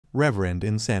Reverend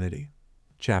Insanity.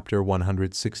 Chapter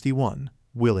 161.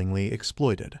 Willingly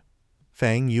Exploited.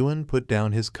 Fang Yuan put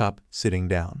down his cup, sitting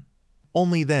down.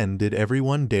 Only then did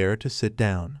everyone dare to sit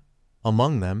down.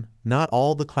 Among them, not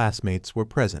all the classmates were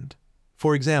present.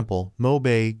 For example, Mo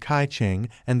Bei, Kai Cheng,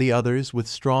 and the others with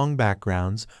strong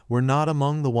backgrounds were not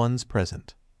among the ones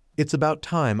present. It's about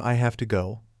time I have to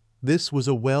go. This was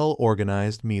a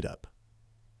well-organized meetup.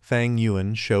 Fang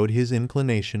Yuan showed his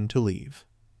inclination to leave.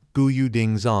 Gu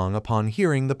Yudingzong, upon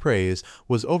hearing the praise,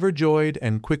 was overjoyed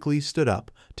and quickly stood up,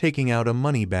 taking out a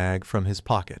money bag from his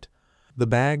pocket. The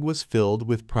bag was filled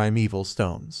with primeval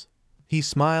stones. He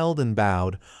smiled and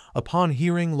bowed. Upon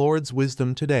hearing Lord's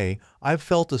wisdom today, I've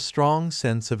felt a strong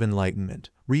sense of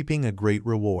enlightenment, reaping a great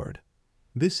reward.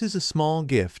 This is a small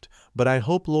gift, but I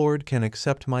hope Lord can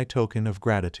accept my token of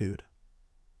gratitude.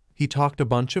 He talked a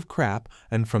bunch of crap,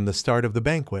 and from the start of the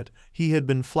banquet, he had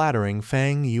been flattering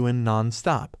Fang Yuan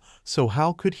non-stop, so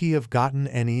how could he have gotten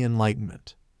any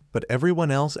enlightenment? But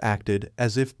everyone else acted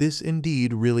as if this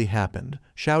indeed really happened,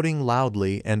 shouting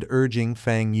loudly and urging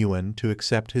Fang Yuan to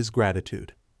accept his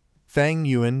gratitude. Fang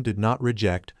Yuan did not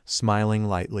reject, smiling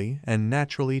lightly and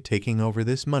naturally taking over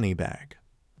this money bag.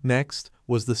 Next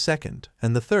was the second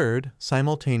and the third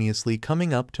simultaneously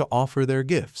coming up to offer their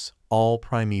gifts, all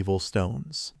primeval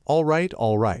stones. All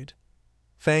right.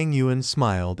 Fang Yuan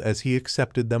smiled as he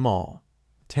accepted them all.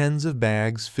 Tens of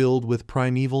bags filled with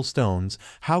primeval stones,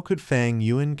 how could Fang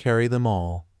Yuan carry them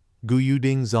all? Gu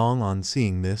Yudingzong, on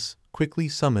seeing this, quickly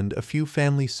summoned a few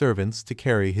family servants to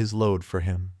carry his load for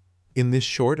him. In this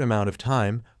short amount of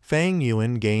time, Fang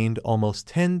Yuan gained almost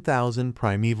 10,000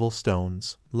 primeval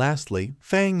stones. Lastly,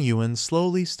 Fang Yuan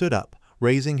slowly stood up,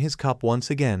 raising his cup once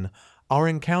again. Our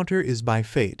encounter is by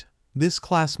fate. This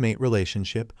classmate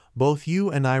relationship, both you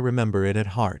and I remember it at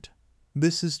heart.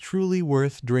 This is truly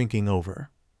worth drinking over.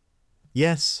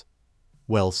 Yes.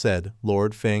 Well said,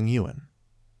 Lord Fang Yuan.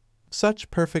 Such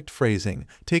perfect phrasing,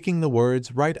 taking the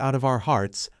words right out of our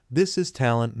hearts, this is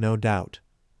talent, no doubt.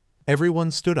 Everyone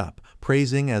stood up,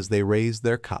 praising as they raised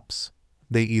their cups.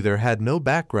 They either had no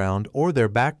background or their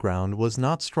background was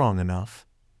not strong enough.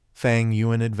 Fang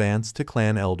Yuan advanced to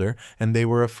clan elder, and they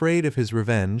were afraid of his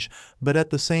revenge, but at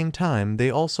the same time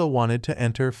they also wanted to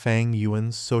enter Fang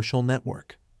Yuan's social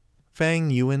network.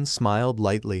 Fang Yuan smiled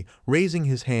lightly, raising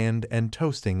his hand and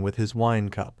toasting with his wine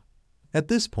cup. At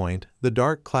this point, the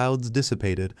dark clouds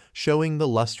dissipated, showing the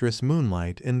lustrous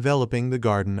moonlight enveloping the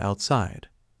garden outside.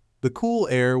 The cool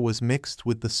air was mixed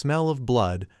with the smell of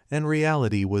blood, and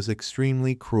reality was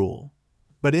extremely cruel.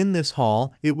 But in this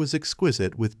hall, it was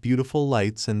exquisite with beautiful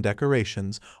lights and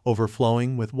decorations,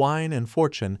 overflowing with wine and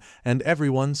fortune, and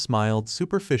everyone smiled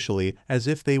superficially as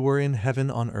if they were in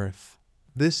heaven on earth.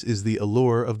 This is the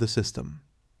allure of the system.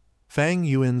 Fang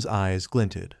Yuan's eyes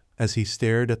glinted. As he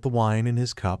stared at the wine in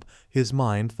his cup, his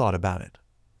mind thought about it.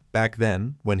 Back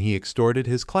then, when he extorted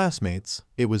his classmates,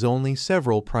 it was only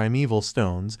several primeval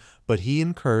stones, but he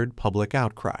incurred public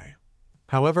outcry.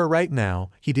 However, right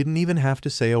now, he didn't even have to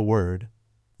say a word.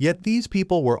 Yet these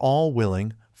people were all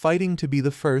willing, fighting to be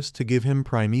the first to give him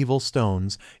primeval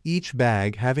stones, each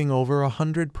bag having over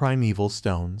 100 primeval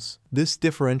stones. This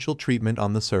differential treatment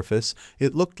on the surface,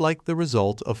 it looked like the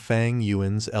result of Fang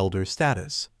Yuan's elder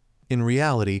status. In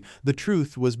reality, the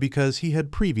truth was because he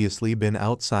had previously been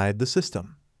outside the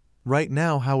system. Right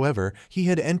now, however, he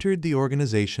had entered the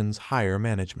organization's higher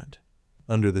management.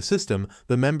 Under the system,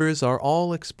 the members are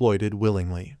all exploited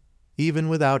willingly. Even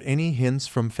without any hints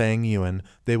from Fang Yuan,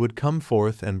 they would come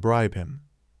forth and bribe him.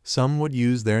 Some would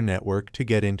use their network to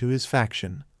get into his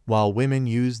faction, while women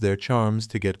use their charms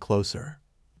to get closer.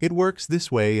 It works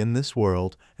this way in this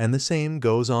world, and the same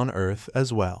goes on Earth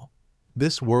as well.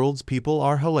 This world's people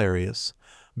are hilarious,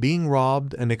 being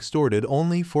robbed and extorted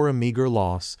only for a meager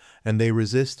loss, and they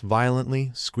resist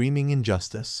violently, screaming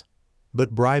injustice.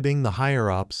 But bribing the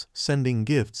higher-ups, sending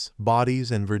gifts, bodies,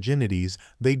 and virginities,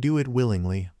 they do it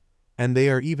willingly. And they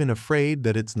are even afraid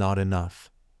that it's not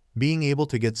enough. Being able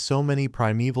to get so many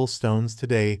primeval stones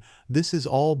today, this is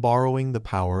all borrowing the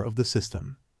power of the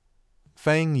system.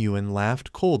 Fang Yuan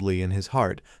laughed coldly in his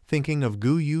heart, thinking of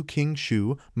Gu Yu King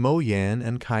Shu, Mo Yan,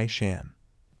 and Kai Shan.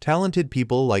 Talented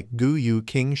people like Gu Yu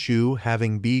King Shu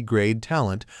having B-grade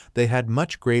talent, they had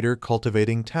much greater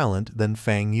cultivating talent than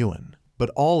Fang Yuan. But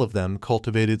all of them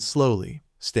cultivated slowly,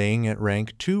 staying at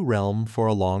rank 2 realm for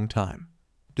a long time.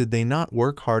 Did they not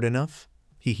work hard enough?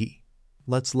 Hee.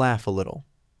 Let's laugh a little.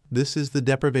 This is the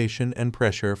deprivation and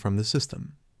pressure from the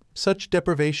system. Such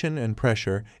deprivation and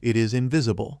pressure, it is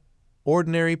invisible.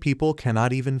 Ordinary people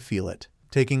cannot even feel it.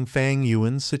 Taking Fang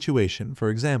Yuan's situation, for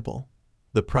example.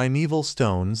 The primeval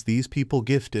stones these people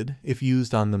gifted, if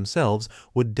used on themselves,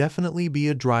 would definitely be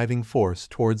a driving force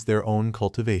towards their own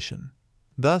cultivation.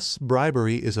 Thus,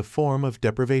 bribery is a form of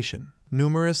deprivation.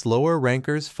 Numerous lower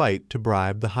rankers fight to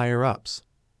bribe the higher-ups.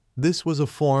 This was a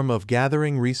form of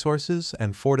gathering resources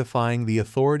and fortifying the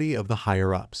authority of the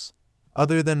higher-ups.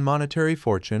 Other than monetary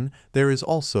fortune, there is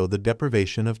also the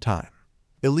deprivation of time.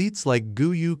 Elites like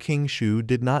Guyu Kingshu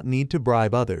did not need to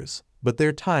bribe others, but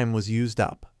their time was used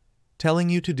up.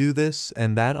 Telling you to do this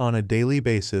and that on a daily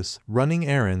basis, running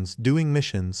errands, doing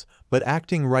missions, but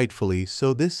acting rightfully,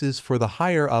 so this is for the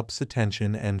higher-ups'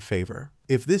 attention and favor.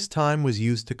 If this time was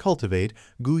used to cultivate,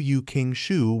 Guyu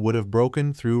Kingshu would have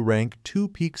broken through rank 2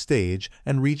 peak stage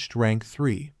and reached rank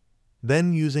 3.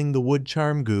 Then using the wood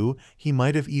charm Gu, he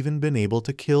might have even been able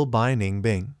to kill Bai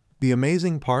Ningbing. The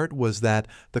amazing part was that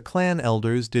the clan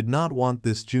elders did not want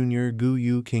this junior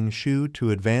Guyu Kingshu to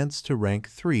advance to rank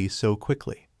 3 so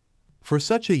quickly. For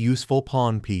such a useful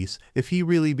pawn piece, if he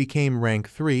really became rank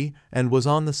 3 and was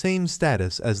on the same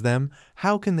status as them,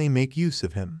 how can they make use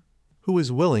of him? Who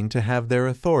is willing to have their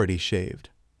authority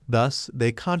shaved? Thus,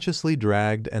 they consciously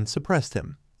dragged and suppressed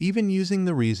him, even using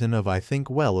the reason of "I think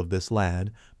well of this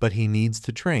lad, but he needs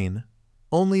to train.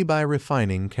 Only by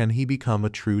refining can he become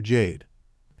a true jade."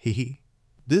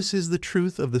 This is the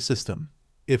truth of the system.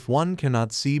 If one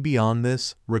cannot see beyond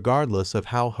this, regardless of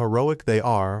how heroic they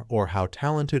are or how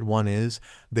talented one is,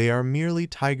 they are merely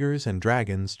tigers and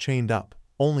dragons chained up,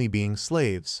 only being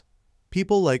slaves.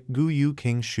 People like Guyu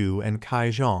Kingshu and Kai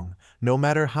Zhong, no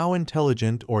matter how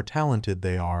intelligent or talented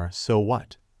they are, so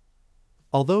what?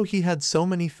 Although he had so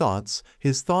many thoughts,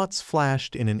 his thoughts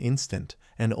flashed in an instant,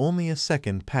 and only a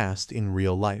second passed in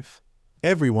real life.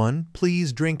 "Everyone,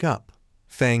 please drink up."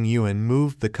 Fang Yuan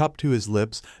moved the cup to his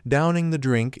lips, downing the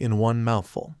drink in one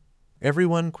mouthful.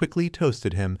 Everyone quickly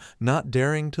toasted him, not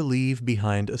daring to leave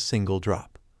behind a single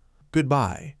drop.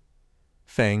 "Goodbye."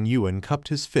 Fang Yuan cupped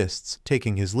his fists,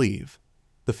 taking his leave.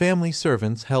 The family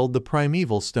servants held the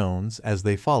primeval stones as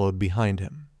they followed behind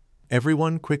him.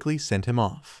 Everyone quickly sent him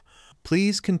off.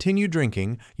 "Please continue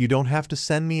drinking, you don't have to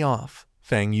send me off,"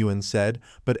 Fang Yuan said,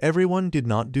 but everyone did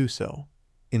not do so.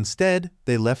 Instead,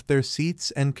 they left their seats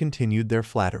and continued their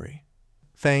flattery.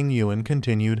 Fang Yuan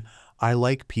continued, "I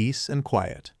like peace and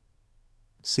quiet."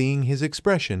 Seeing his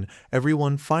expression,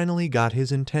 everyone finally got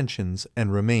his intentions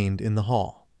and remained in the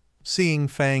hall. Seeing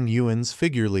Fang Yuan's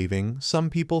figure leaving, some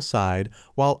people sighed,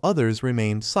 while others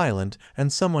remained silent,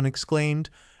 and someone exclaimed,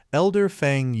 "Elder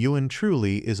Fang Yuan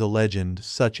truly is a legend,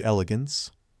 such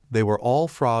elegance." They were all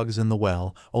frogs in the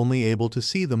well, only able to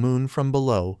see the moon from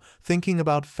below, thinking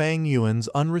about Fang Yuan's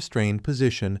unrestrained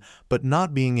position, but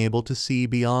not being able to see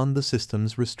beyond the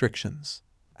system's restrictions.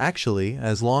 Actually,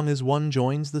 as long as one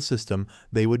joins the system,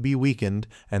 they would be weakened,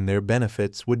 and their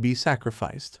benefits would be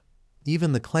sacrificed.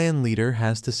 Even the clan leader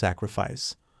has to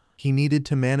sacrifice. He needed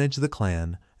to manage the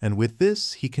clan, and with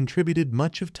this he contributed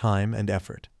much of time and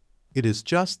effort. It is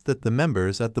just that the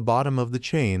members at the bottom of the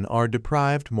chain are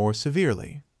deprived more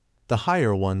severely. The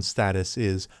higher one's status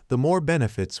is, the more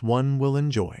benefits one will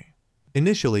enjoy.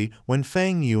 Initially, when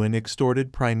Fang Yuan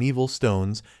extorted primeval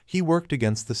stones, he worked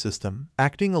against the system,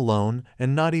 acting alone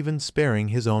and not even sparing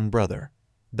his own brother.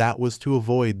 That was to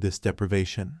avoid this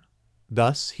deprivation.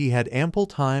 Thus, he had ample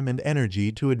time and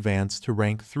energy to advance to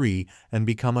rank 3 and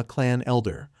become a clan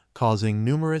elder, causing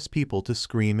numerous people to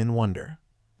scream in wonder.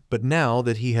 But now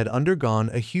that he had undergone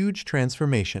a huge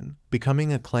transformation,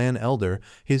 becoming a clan elder,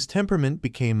 his temperament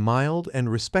became mild and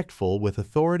respectful with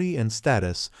authority and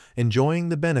status, enjoying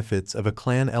the benefits of a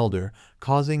clan elder,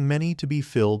 causing many to be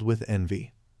filled with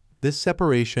envy. This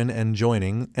separation and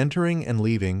joining, entering and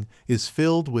leaving, is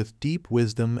filled with deep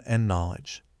wisdom and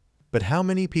knowledge. But how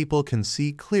many people can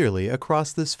see clearly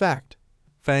across this fact?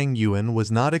 Fang Yuan was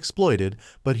not exploited,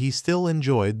 but he still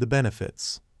enjoyed the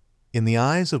benefits. In the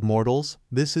eyes of mortals,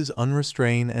 this is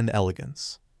unrestrained and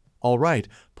elegance. "All right,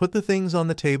 put the things on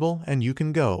the table and you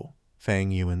can go," Fang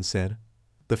Yuan said.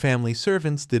 The family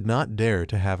servants did not dare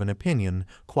to have an opinion,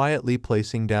 quietly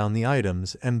placing down the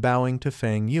items and bowing to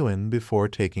Fang Yuan before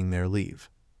taking their leave.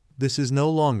 This is no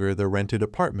longer the rented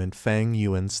apartment Fang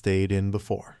Yuan stayed in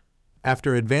before.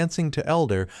 After advancing to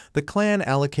elder, the clan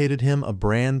allocated him a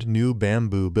brand new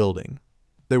bamboo building.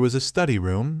 There was a study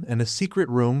room and a secret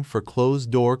room for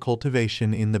closed-door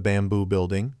cultivation in the bamboo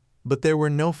building, but there were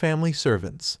no family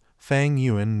servants. Fang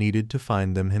Yuan needed to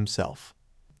find them himself.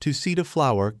 "To seed a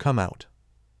flower, come out."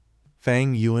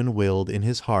 Fang Yuan willed in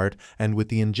his heart, and with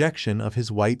the injection of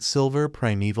his white-silver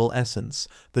primeval essence,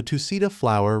 the Tusita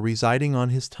flower residing on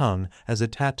his tongue as a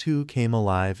tattoo came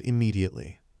alive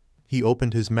immediately. He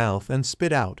opened his mouth and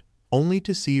spit out, only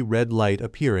to see red light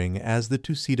appearing as the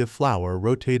Tusita flower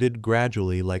rotated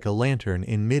gradually like a lantern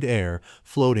in mid-air,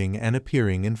 floating and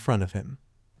appearing in front of him.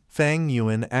 Fang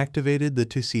Yuan activated the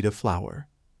Tusita flower.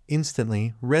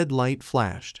 Instantly, red light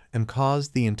flashed and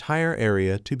caused the entire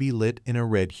area to be lit in a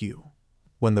red hue.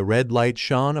 When the red light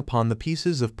shone upon the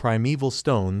pieces of primeval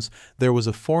stones, there was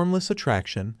a formless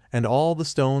attraction, and all the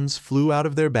stones flew out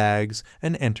of their bags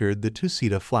and entered the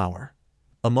Tusita flower.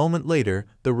 A moment later,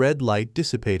 the red light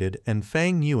dissipated and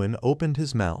Fang Yuan opened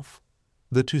his mouth.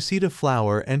 The Tusita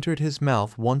flower entered his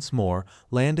mouth once more,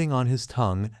 landing on his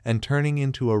tongue and turning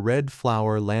into a red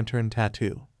flower lantern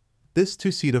tattoo. This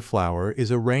Tusita flower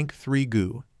is a rank 3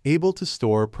 gu, able to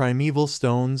store primeval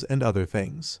stones and other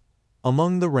things.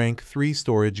 Among the rank 3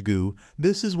 storage gu,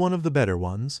 this is one of the better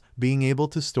ones, being able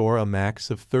to store a max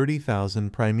of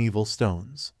 30,000 primeval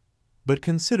stones. But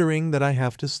considering that I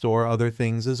have to store other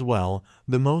things as well,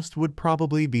 the most would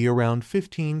probably be around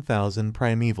 15,000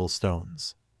 primeval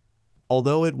stones.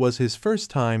 Although it was his first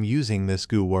time using this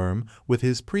gu worm, with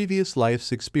his previous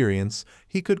life's experience,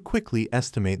 he could quickly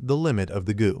estimate the limit of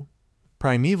the gu.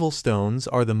 Primeval stones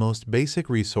are the most basic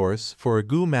resource for a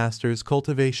gu master's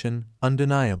cultivation,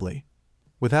 undeniably.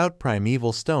 Without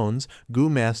primeval stones, gu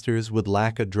masters would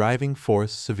lack a driving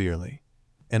force severely.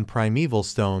 And primeval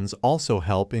stones also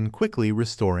help in quickly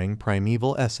restoring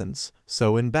primeval essence,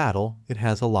 so in battle it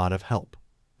has a lot of help.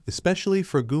 Especially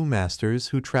for gu masters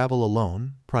who travel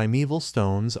alone, primeval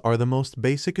stones are the most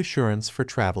basic assurance for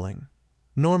traveling.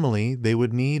 Normally, they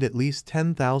would need at least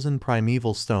 10,000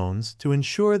 primeval stones to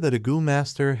ensure that a gu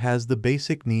master has the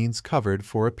basic needs covered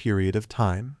for a period of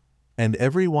time. And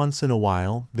every once in a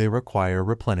while, they require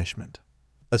replenishment.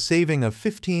 A saving of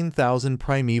 15,000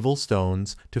 primeval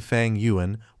stones to Fang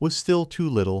Yuan was still too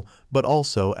little, but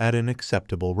also at an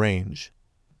acceptable range.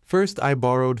 First, I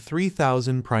borrowed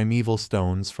 3,000 primeval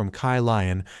stones from Kai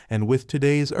Lion, and with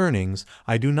today's earnings,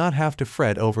 I do not have to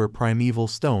fret over primeval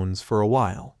stones for a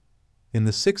while. In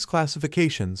the 6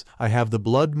 classifications, I have the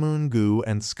Blood Moon Gu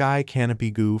and Sky Canopy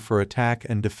Gu for attack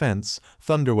and defense,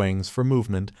 Thunderwings for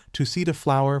movement, Tusita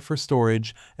Flower for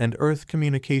storage, and Earth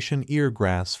Communication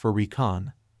Eargrass for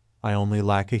recon. I only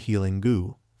lack a healing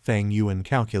Gu, Fang Yuan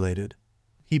calculated.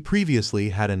 He previously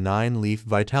had a 9-leaf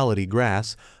Vitality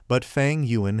Grass, but Fang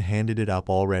Yuan handed it up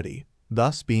already,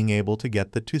 thus being able to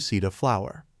get the Tusita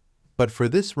Flower. But for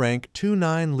this rank 2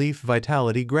 9-leaf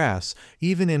Vitality Grass,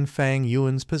 even in Fang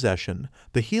Yuan's possession,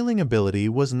 the healing ability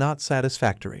was not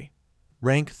satisfactory.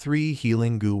 Rank 3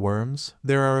 Healing Gu Worms,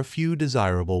 there are a few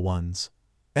desirable ones.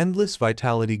 Endless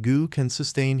Vitality Gu can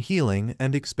sustain healing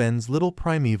and expends little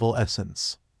primeval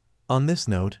essence. On this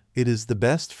note, it is the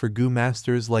best for gu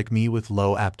masters like me with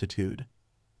low aptitude.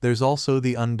 There's also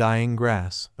the Undying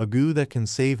Grass, a gu that can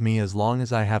save me as long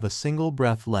as I have a single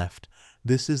breath left.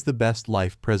 This is the best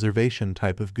life preservation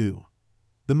type of gu.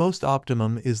 The most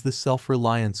optimum is the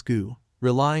Self-Reliance Gu,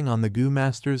 relying on the gu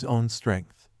master's own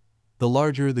strength. The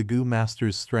larger the gu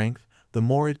master's strength, the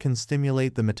more it can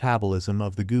stimulate the metabolism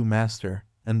of the gu master,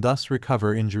 and thus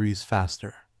recover injuries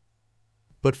faster.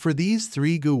 But for these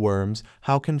 3 gu worms,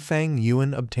 how can Fang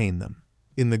Yuan obtain them?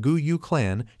 In the Gu Yu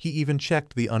clan, he even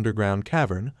checked the underground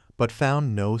cavern, but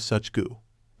found no such gu.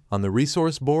 On the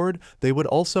resource board, they would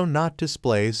also not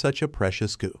display such a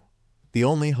precious gu. The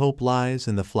only hope lies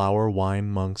in the Flower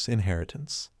Wine Monk's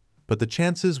inheritance. But the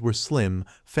chances were slim.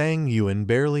 Fang Yuan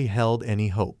barely held any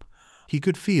hope. He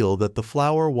could feel that the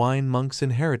Flower Wine Monk's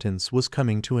inheritance was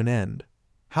coming to an end.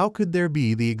 How could there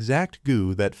be the exact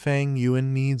gu that Fang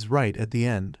Yuan needs right at the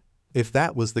end? If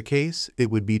that was the case, it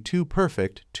would be too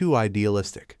perfect, too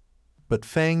idealistic. But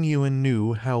Fang Yuan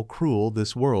knew how cruel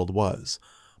this world was.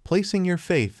 Placing your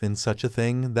faith in such a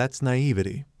thing, that's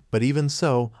naivety. But even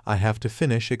so, I have to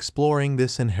finish exploring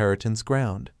this inheritance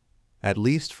ground. At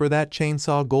least for that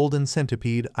chainsaw golden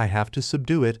centipede, I have to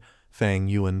subdue it, Fang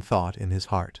Yuan thought in his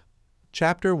heart.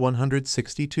 Chapter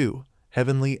 162,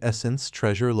 Heavenly Essence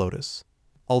Treasure Lotus.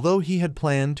 Although he had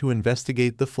planned to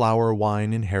investigate the flower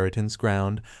wine inheritance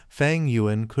ground, Fang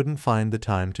Yuan couldn't find the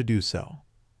time to do so.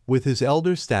 With his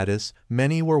elder status,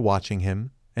 many were watching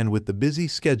him, and with the busy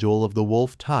schedule of the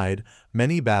Wolf Tide,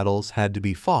 many battles had to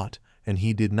be fought, and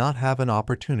he did not have an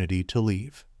opportunity to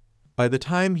leave. By the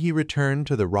time he returned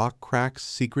to the Rock Crack's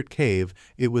secret cave,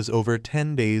 it was over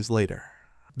 10 days later.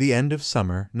 The end of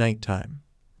summer, nighttime.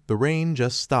 The rain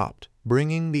just stopped,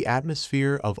 bringing the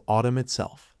atmosphere of autumn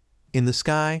itself. In the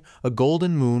sky, a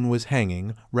golden moon was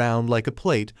hanging, round like a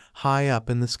plate, high up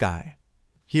in the sky.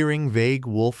 Hearing vague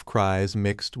wolf cries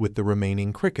mixed with the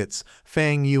remaining crickets,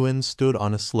 Fang Yuan stood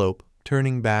on a slope,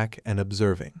 turning back and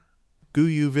observing.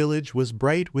 Guyu village was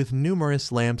bright with numerous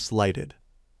lamps lighted.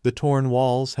 The torn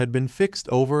walls had been fixed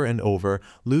over and over,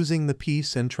 losing the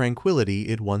peace and tranquility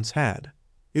it once had.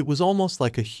 It was almost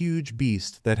like a huge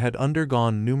beast that had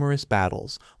undergone numerous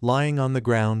battles, lying on the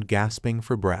ground gasping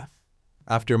for breath.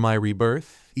 After my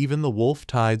rebirth, even the wolf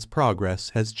tide's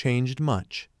progress has changed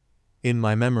much. In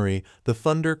my memory, the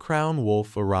Thunder Crown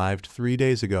Wolf arrived 3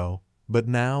 days ago, but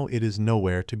now it is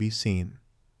nowhere to be seen.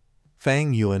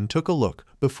 Fang Yuan took a look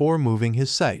before moving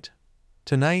his sight.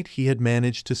 Tonight he had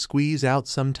managed to squeeze out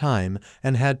some time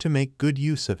and had to make good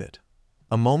use of it.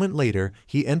 A moment later,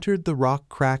 he entered the rock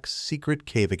crack's secret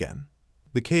cave again.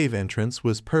 The cave entrance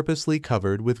was purposely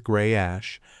covered with gray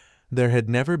ash. There had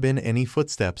never been any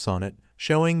footsteps on it,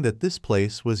 showing that this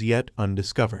place was yet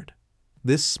undiscovered.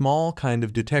 This small kind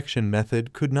of detection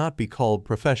method could not be called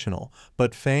professional,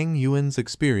 but Fang Yuan's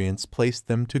experience placed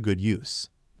them to good use.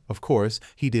 Of course,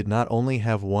 he did not only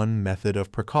have one method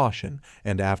of precaution,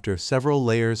 and after several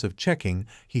layers of checking,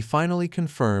 he finally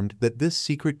confirmed that this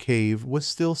secret cave was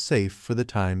still safe for the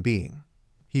time being.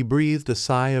 He breathed a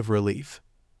sigh of relief.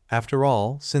 After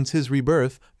all, since his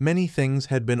rebirth, many things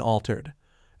had been altered.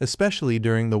 Especially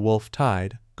during the wolf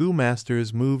tide, Gu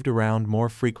masters moved around more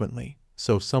frequently,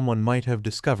 so someone might have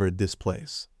discovered this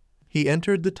place. He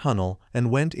entered the tunnel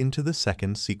and went into the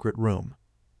second secret room.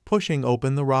 Pushing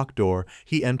open the rock door,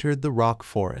 he entered the rock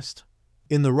forest.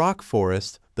 In the rock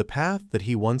forest, the path that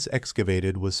he once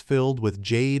excavated was filled with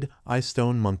jade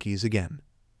eye-stone monkeys again.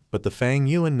 But the Fang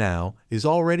Yuan now is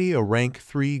already a rank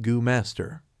 3 Gu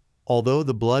master. Although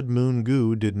the Blood Moon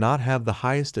Gu did not have the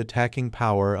highest attacking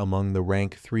power among the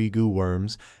rank 3 Gu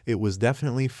worms, it was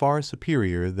definitely far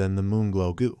superior than the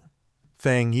Moonglow Gu.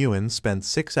 Fang Yuan spent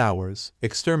 6 hours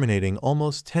exterminating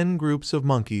almost 10 groups of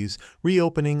monkeys,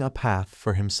 reopening a path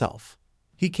for himself.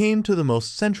 He came to the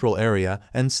most central area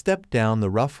and stepped down the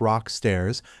rough rock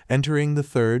stairs, entering the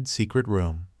third secret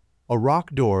room. A rock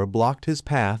door blocked his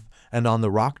path, and on the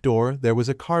rock door there was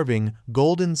a carving,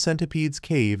 "Golden Centipede's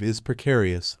cave is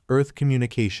precarious. Earth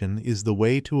communication is the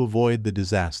way to avoid the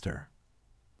disaster."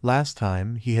 Last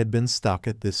time he had been stuck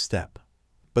at this step.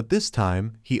 But this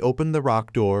time he opened the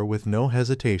rock door with no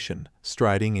hesitation,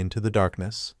 striding into the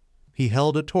darkness. He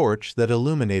held a torch that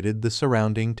illuminated the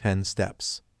surrounding 10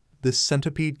 steps. This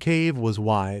centipede cave was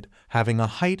wide, having a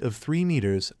height of 3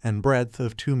 meters and breadth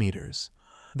of 2 meters.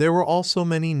 There were also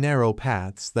many narrow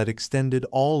paths that extended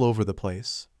all over the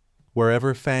place.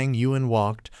 Wherever Fang Yuan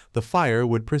walked, the fire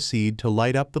would proceed to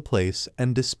light up the place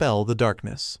and dispel the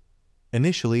darkness.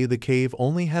 Initially, the cave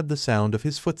only had the sound of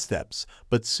his footsteps,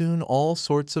 but soon all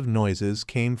sorts of noises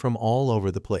came from all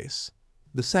over the place.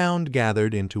 The sound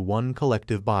gathered into one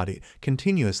collective body,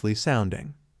 continuously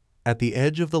sounding. At the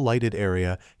edge of the lighted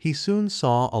area, he soon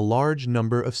saw a large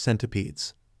number of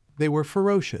centipedes. They were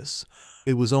ferocious.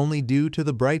 It was only due to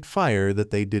the bright fire that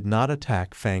they did not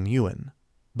attack Fang Yuan.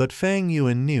 But Fang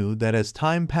Yuan knew that as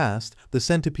time passed, the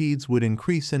centipedes would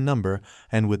increase in number,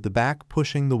 and with the back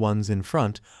pushing the ones in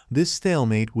front, this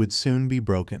stalemate would soon be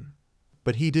broken.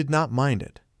 But he did not mind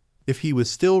it. If he was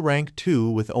still rank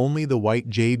 2 with only the White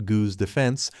Jade Gu's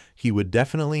defense, he would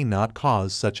definitely not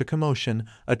cause such a commotion,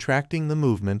 attracting the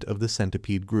movement of the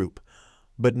centipede group.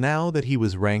 But now that he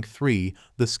was rank 3,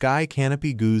 the Sky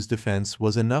Canopy Gu's defense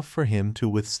was enough for him to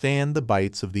withstand the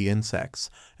bites of the insects,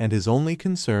 and his only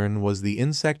concern was the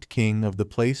insect king of the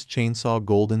place, Chainsaw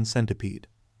Golden Centipede.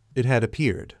 It had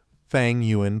appeared. Fang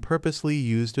Yuan purposely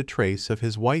used a trace of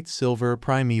his white-silver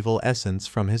primeval essence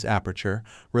from his aperture,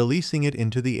 releasing it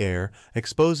into the air,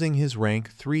 exposing his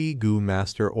rank 3 Gu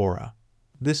Master aura.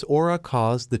 This aura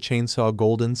caused the Chainsaw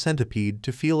Golden Centipede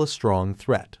to feel a strong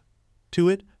threat. To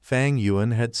it, Fang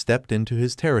Yuan had stepped into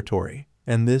his territory,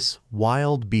 and this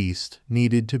wild beast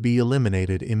needed to be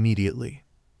eliminated immediately.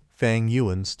 Fang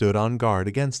Yuan stood on guard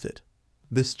against it.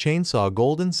 This Chainsaw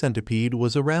Golden Centipede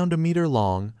was around 1 meter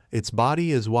long, its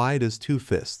body as wide as 2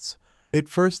 fists. It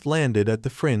first landed at the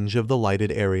fringe of the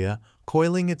lighted area,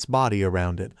 coiling its body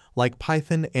around it, like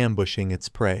Python ambushing its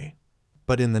prey.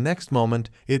 But in the next moment,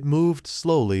 it moved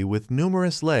slowly with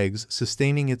numerous legs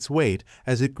sustaining its weight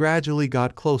as it gradually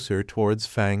got closer towards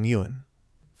Fang Yuan.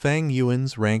 Fang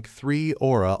Yuan's rank 3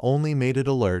 aura only made it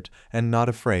alert and not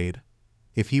afraid.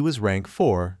 If he was rank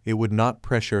 4, it would not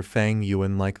pressure Fang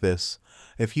Yuan like this.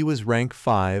 If he was rank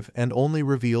 5 and only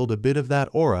revealed a bit of that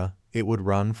aura, it would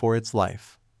run for its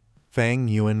life. Fang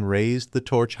Yuan raised the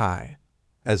torch high.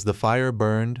 As the fire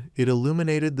burned, it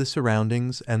illuminated the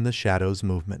surroundings and the shadows'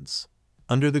 movements.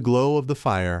 Under the glow of the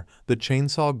fire, the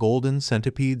Chainsaw Golden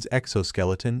Centipede's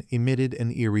exoskeleton emitted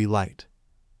an eerie light.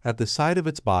 At the side of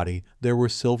its body, there were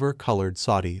silver-colored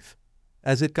sawteeth.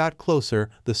 As it got closer,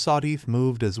 the sawteeth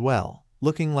moved as well,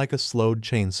 looking like a slowed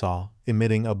chainsaw,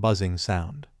 emitting a buzzing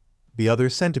sound. The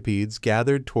other centipedes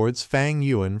gathered towards Fang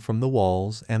Yuan from the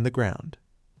walls and the ground.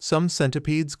 Some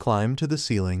centipedes climbed to the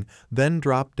ceiling, then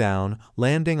dropped down,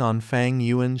 landing on Fang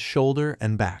Yuan's shoulder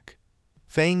and back.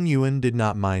 Fang Yuan did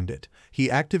not mind it. He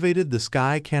activated the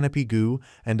sky canopy goo,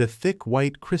 and a thick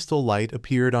white crystal light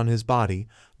appeared on his body,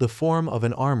 the form of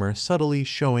an armor subtly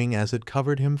showing as it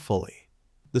covered him fully.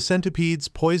 The centipede's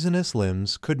poisonous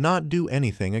limbs could not do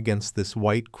anything against this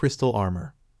white crystal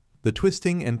armor. The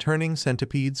twisting and turning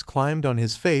centipedes climbed on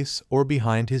his face or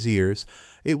behind his ears.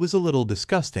 It was a little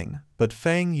disgusting, but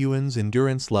Fang Yuan's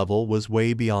endurance level was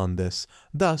way beyond this,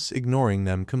 thus ignoring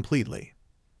them completely.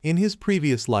 In his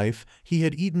previous life, he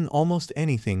had eaten almost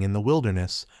anything in the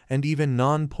wilderness, and even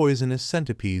non-poisonous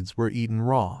centipedes were eaten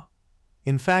raw.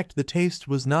 In fact, the taste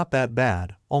was not that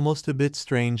bad, almost a bit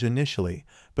strange initially,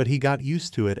 but he got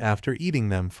used to it after eating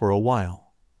them for a while.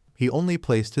 He only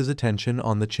placed his attention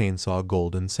on the chainsaw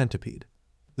golden centipede.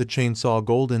 The chainsaw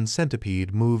golden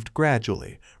centipede moved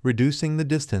gradually, reducing the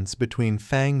distance between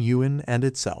Fang Yuan and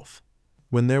itself.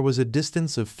 When there was a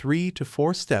distance of 3 to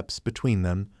 4 steps between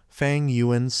them, Fang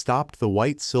Yuan stopped the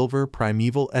white-silver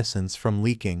primeval essence from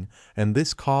leaking, and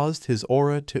this caused his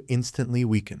aura to instantly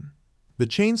weaken. The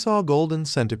chainsaw golden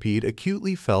centipede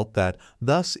acutely felt that,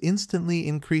 thus instantly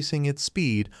increasing its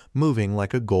speed, moving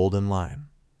like a golden line.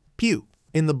 Pew!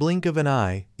 In the blink of an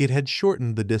eye, it had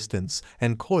shortened the distance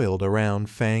and coiled around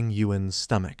Fang Yuan's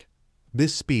stomach.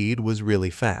 This speed was really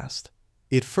fast.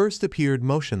 It first appeared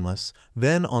motionless,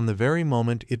 then on the very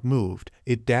moment it moved,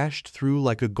 it dashed through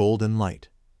like a golden light.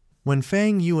 When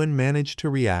Fang Yuan managed to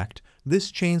react, this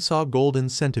chainsaw golden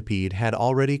centipede had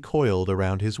already coiled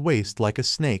around his waist like a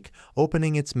snake,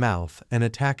 opening its mouth and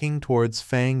attacking towards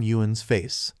Fang Yuan's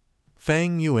face.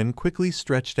 Fang Yuan quickly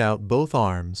stretched out both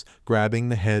arms, grabbing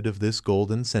the head of this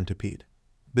golden centipede.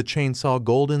 The chainsaw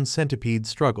golden centipede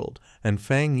struggled, and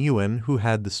Fang Yuan, who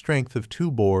had the strength of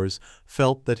 2 boars,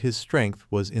 felt that his strength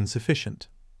was insufficient,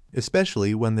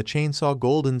 especially when the chainsaw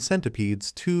golden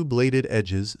centipede's 2 bladed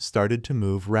edges started to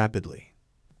move rapidly.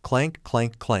 Clank,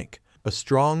 clank, clank. A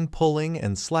strong pulling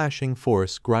and slashing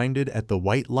force grinded at the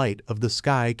white light of the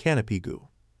sky canopy goo.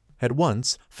 At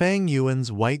once, Fang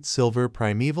Yuan's white-silver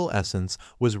primeval essence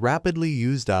was rapidly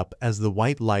used up as the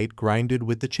white light grinded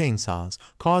with the chainsaws,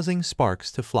 causing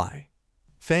sparks to fly.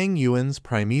 Fang Yuan's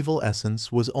primeval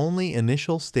essence was only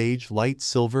initial stage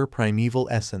light-silver primeval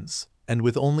essence, and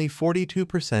with only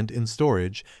 42% in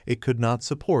storage, it could not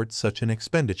support such an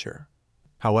expenditure.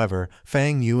 However,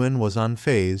 Fang Yuan was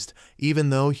unfazed.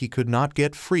 Even though he could not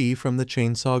get free from the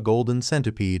chainsaw golden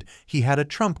centipede, he had a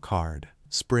trump card.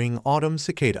 Spring-Autumn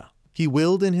Cicada. He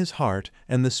willed in his heart,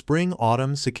 and the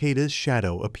Spring-Autumn Cicada's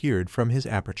shadow appeared from his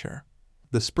aperture.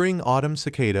 The Spring-Autumn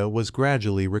Cicada was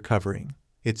gradually recovering.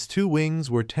 Its 2 wings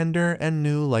were tender and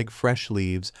new like fresh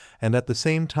leaves, and at the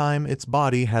same time its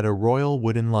body had a royal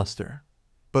wooden luster.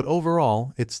 But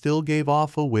overall, it still gave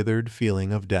off a withered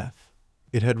feeling of death.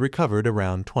 It had recovered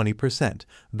around 20%,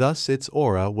 thus its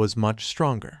aura was much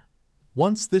stronger.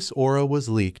 Once this aura was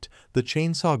leaked, the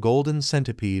chainsaw golden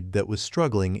centipede that was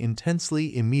struggling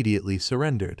intensely immediately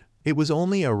surrendered. It was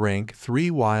only a rank 3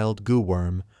 wild goo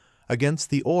worm. Against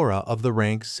the aura of the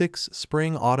rank 6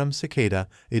 spring-autumn cicada,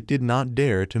 it did not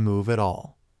dare to move at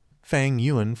all. Fang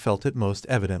Yuan felt it most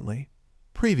evidently.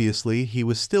 Previously, he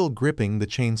was still gripping the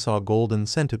chainsaw golden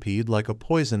centipede like a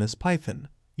poisonous python,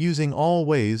 using all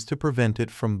ways to prevent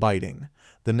it from biting.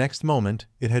 The next moment,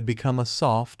 it had become a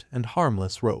soft and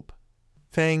harmless rope.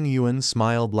 Fang Yuan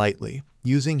smiled lightly,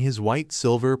 using his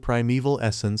white-silver primeval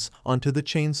essence onto the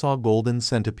chainsaw golden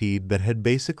centipede that had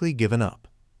basically given up.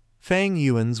 Fang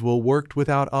Yuan's will worked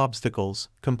without obstacles,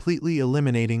 completely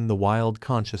eliminating the wild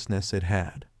consciousness it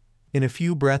had. In a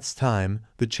few breaths' time,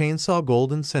 the chainsaw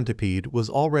golden centipede was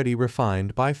already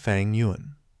refined by Fang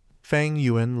Yuan. Fang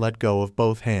Yuan let go of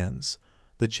both hands.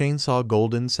 The chainsaw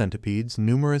golden centipede's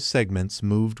numerous segments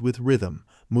moved with rhythm,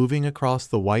 moving across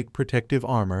the white protective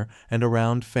armor and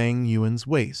around Fang Yuan's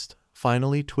waist,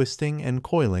 finally twisting and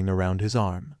coiling around his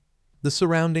arm. The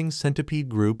surrounding centipede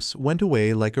groups went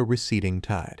away like a receding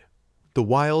tide. The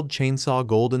wild chainsaw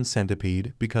golden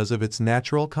centipede, because of its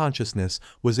natural consciousness,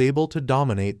 was able to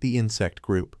dominate the insect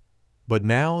group. But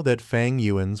now that Fang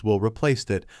Yuan's will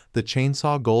replaced it, the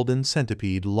chainsaw golden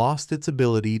centipede lost its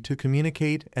ability to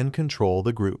communicate and control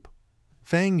the group.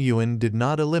 Fang Yuan did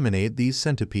not eliminate these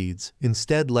centipedes,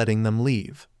 instead letting them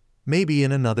leave. Maybe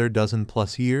in another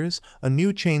dozen-plus years, a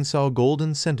new chainsaw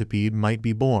golden centipede might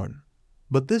be born.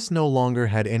 But this no longer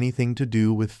had anything to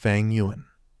do with Fang Yuan.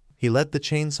 He let the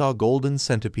chainsaw golden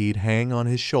centipede hang on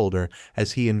his shoulder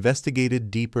as he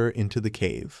investigated deeper into the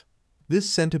cave. This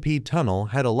centipede tunnel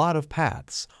had a lot of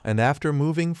paths, and after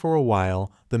moving for a while,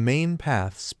 the main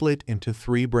path split into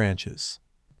 3 branches.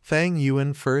 Fang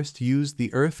Yuan first used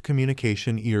the earth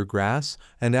communication eargrass,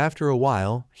 and after a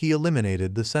while, he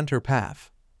eliminated the center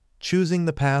path. Choosing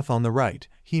the path on the right,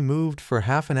 he moved for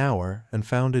half an hour and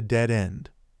found a dead end.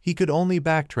 He could only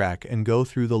backtrack and go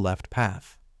through the left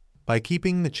path. By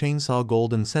keeping the chainsaw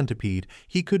golden centipede,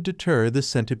 he could deter the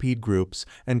centipede groups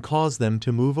and cause them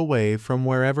to move away from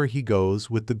wherever he goes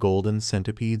with the golden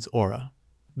centipede's aura.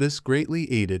 This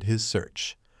greatly aided his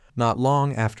search. Not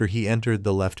long after he entered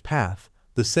the left path,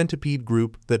 the centipede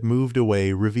group that moved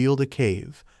away revealed a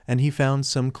cave, and he found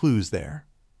some clues there.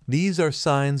 These are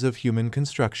signs of human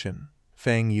construction.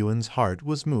 Fang Yuan's heart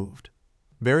was moved.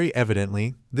 Very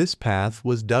evidently, this path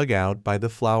was dug out by the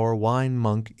flower wine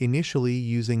monk initially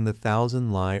using the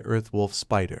 1,000-lie earthwolf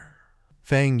spider.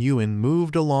 Fang Yuan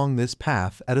moved along this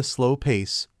path at a slow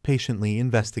pace, patiently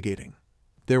investigating.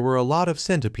 There were a lot of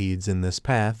centipedes in this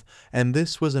path, and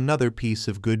this was another piece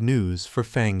of good news for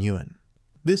Fang Yuan.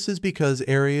 This is because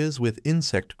areas with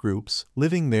insect groups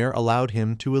living there allowed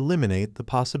him to eliminate the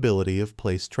possibility of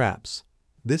placed traps.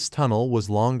 This tunnel was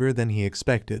longer than he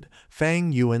expected.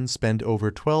 Fang Yuan spent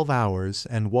over 12 hours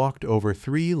and walked over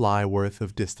 3 li worth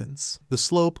of distance. The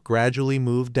slope gradually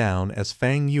moved down as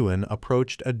Fang Yuan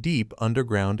approached a deep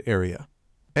underground area.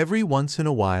 Every once in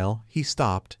a while, he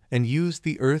stopped and used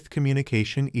the earth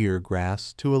communication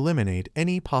eargrass to eliminate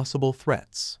any possible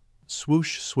threats.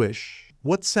 Swoosh swish.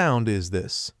 What sound is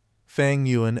this? Fang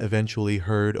Yuan eventually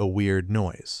heard a weird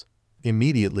noise.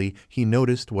 Immediately, he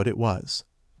noticed what it was.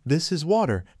 This is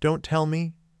water, don't tell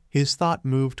me. His thought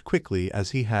moved quickly as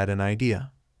he had an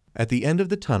idea. At the end of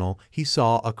the tunnel, he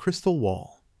saw a crystal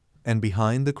wall, and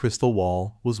behind the crystal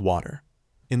wall was water.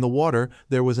 In the water,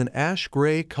 there was an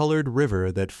ash-gray colored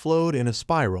river that flowed in a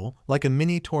spiral like a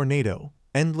mini tornado,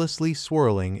 endlessly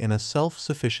swirling in a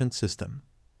self-sufficient system.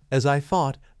 As I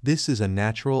thought, this is a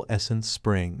natural essence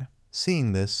spring.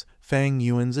 Seeing this, Fang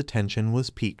Yuan's attention was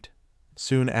piqued.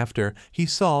 Soon after, he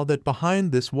saw that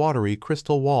behind this watery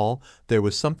crystal wall, there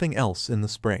was something else in the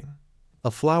spring. A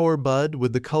flower bud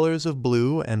with the colors of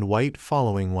blue and white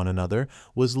following one another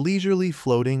was leisurely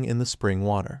floating in the spring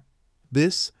water.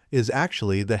 This is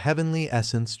actually the heavenly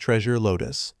essence treasure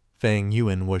Lotus. Fang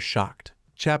Yuan was shocked.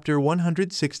 Chapter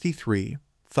 163,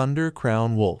 Thunder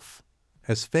Crown Wolf.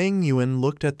 As Fang Yuan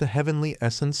looked at the heavenly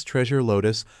essence treasure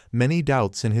Lotus, many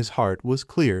doubts in his heart was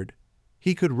cleared.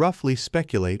 He could roughly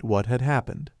speculate what had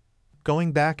happened.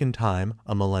 Going back in time,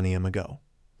 a millennium ago,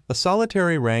 a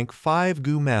solitary rank 5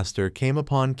 Gu master came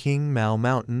upon King Mao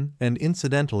Mountain and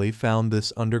incidentally found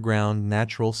this underground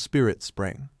natural spirit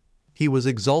spring. He was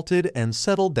exalted and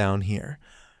settled down here.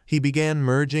 He began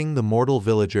merging the mortal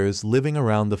villagers living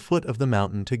around the foot of the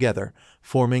mountain together,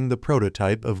 forming the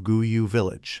prototype of Guyu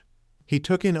village. He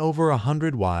took in over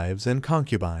 100 wives and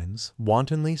concubines,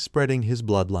 wantonly spreading his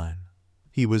bloodline.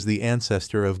 He was the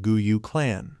ancestor of Guyu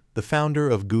clan, the founder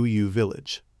of Guyu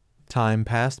village. Time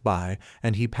passed by,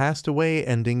 and he passed away,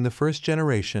 ending the 1st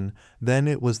generation. Then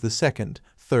it was the 2nd,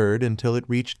 3rd, until it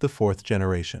reached the 4th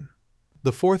generation.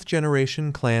 The 4th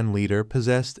generation clan leader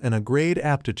possessed an grade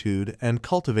aptitude and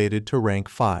cultivated to rank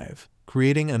 5,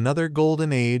 creating another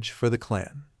golden age for the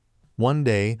clan. One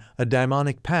day, a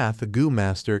demonic path Gu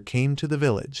master came to the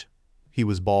village. He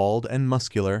was bald and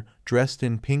muscular, dressed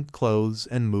in pink clothes,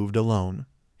 and moved alone.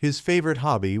 His favorite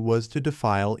hobby was to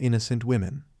defile innocent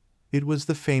women. It was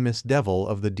the famous devil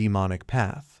of the demonic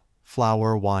path,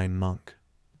 Flower Wine Monk.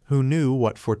 Who knew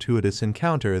what fortuitous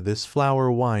encounter this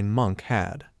Flower Wine Monk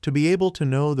had, to be able to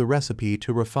know the recipe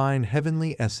to refine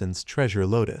heavenly essence treasure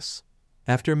Lotus.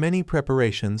 After many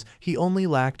preparations, he only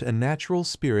lacked a natural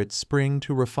spirit spring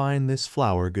to refine this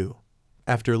flower goo.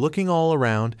 After looking all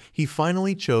around, he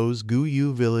finally chose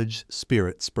Guyu Village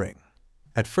Spirit Spring.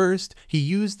 At first, he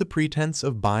used the pretense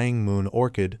of buying Moon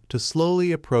Orchid to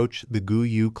slowly approach the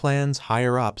Guyu clan's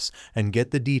higher-ups and get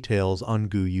the details on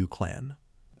Guyu clan.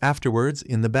 Afterwards,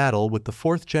 in the battle with the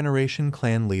 4th generation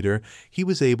clan leader, he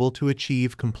was able to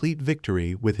achieve complete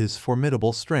victory with his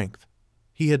formidable strength.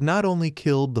 He had not only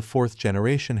killed the 4th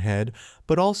generation head,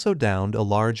 but also downed a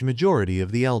large majority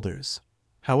of the elders.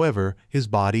 However, his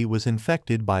body was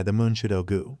infected by the Munshido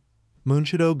Gu.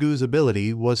 Munshido Gu's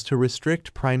ability was to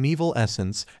restrict primeval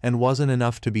essence and wasn't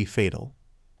enough to be fatal.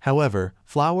 However,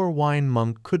 Flower Wine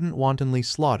Monk couldn't wantonly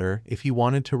slaughter if he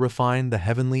wanted to refine the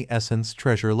heavenly essence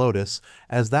treasure Lotus,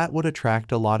 as that would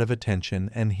attract a lot of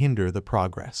attention and hinder the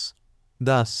progress.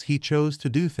 Thus, he chose to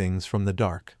do things from the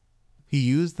dark. He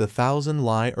used the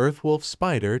 1,000-lie earthwolf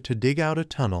spider to dig out a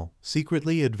tunnel,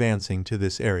 secretly advancing to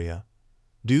this area.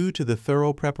 Due to the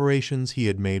thorough preparations he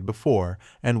had made before,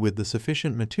 and with the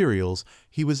sufficient materials,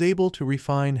 he was able to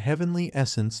refine Heavenly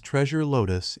Essence Treasure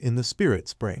Lotus in the Spirit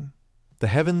Spring. The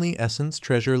Heavenly Essence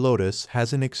Treasure Lotus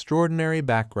has an extraordinary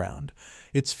background.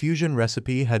 Its fusion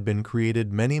recipe had been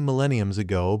created many millenniums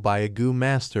ago by a Gu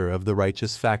master of the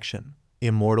righteous faction,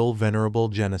 Immortal Venerable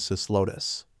Genesis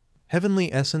Lotus.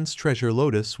 Heavenly Essence Treasure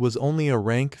Lotus was only a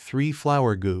rank 3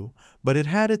 flower Gu, but it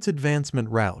had its advancement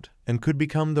route and could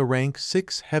become the rank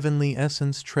 6 Heavenly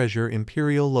Essence Treasure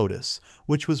Imperial Lotus,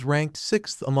 which was ranked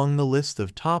 6th among the list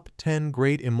of top 10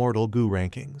 great immortal Gu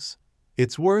rankings.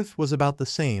 Its worth was about the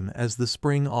same as the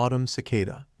Spring-Autumn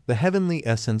Cicada. The Heavenly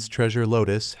Essence Treasure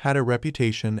Lotus had a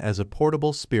reputation as a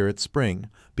portable spirit spring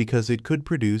because it could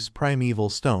produce primeval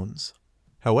stones.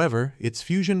 However, its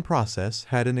fusion process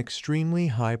had an extremely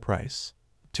high price.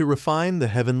 To refine the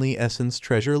Heavenly Essence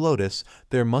Treasure Lotus,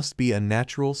 there must be a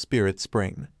natural spirit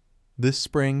spring. This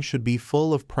spring should be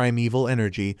full of primeval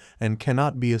energy and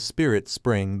cannot be a spirit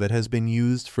spring that has been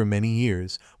used for many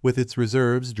years, with its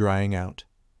reserves drying out.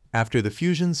 After the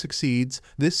fusion succeeds,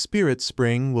 this spirit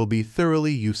spring will be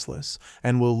thoroughly useless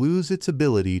and will lose its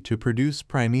ability to produce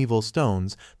primeval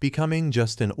stones, becoming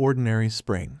just an ordinary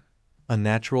spring. A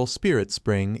natural spirit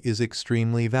spring is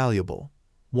extremely valuable.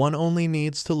 One only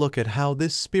needs to look at how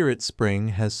this spirit spring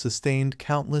has sustained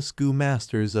countless Gu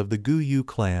masters of the Gu Yu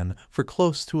clan for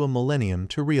close to a millennium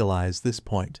to realize this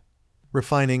point.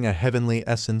 Refining a Heavenly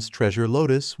Essence Treasure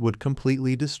Lotus would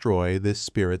completely destroy this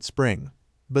spirit spring.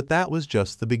 But that was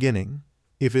just the beginning.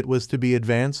 If it was to be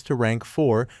advanced to rank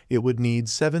 4, it would need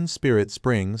 7 spirit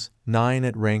springs, 9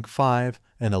 at rank 5,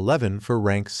 and 11 for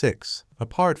rank 6.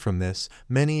 Apart from this,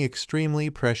 many extremely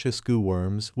precious Gu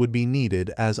worms would be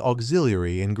needed as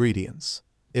auxiliary ingredients.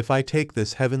 If I take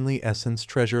this Heavenly Essence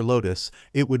Treasure Lotus,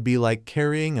 it would be like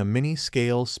carrying a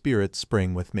mini-scale spirit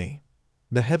spring with me.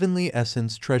 The Heavenly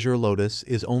Essence Treasure Lotus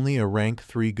is only a rank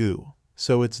 3 Gu,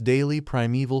 so its daily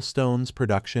primeval stones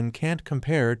production can't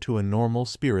compare to a normal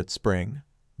spirit spring,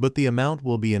 but the amount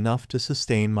will be enough to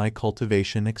sustain my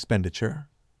cultivation expenditure.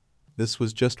 This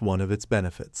was just one of its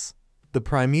benefits. The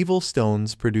primeval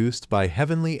stones produced by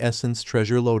Heavenly Essence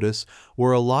Treasure Lotus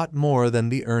were a lot more than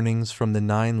the earnings from the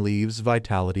 9 Leaves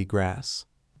Vitality Grass.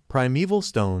 Primeval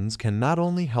stones can not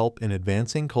only help in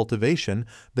advancing cultivation,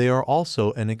 they are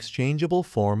also an exchangeable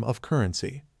form of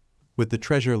currency. With the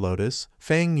Treasure Lotus,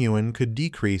 Fang Yuan could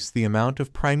decrease the amount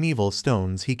of primeval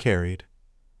stones he carried.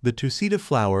 The Tusita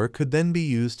flower could then be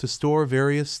used to store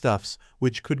various stuffs,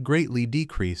 which could greatly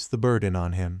decrease the burden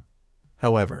on him.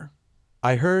 However,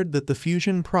 I heard that the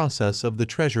fusion process of the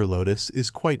Treasure Lotus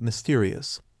is quite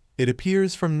mysterious. It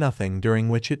appears from nothing, during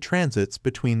which it transits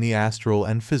between the astral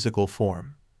and physical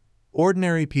form.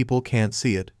 Ordinary people can't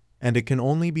see it, and it can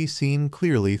only be seen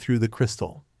clearly through the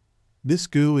crystal. This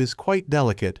Gu is quite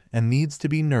delicate and needs to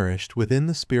be nourished within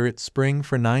the spirit spring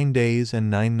for 9 days and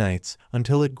 9 nights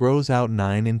until it grows out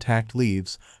 9 intact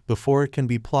leaves before it can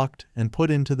be plucked and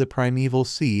put into the primeval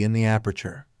sea in the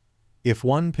aperture. If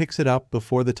one picks it up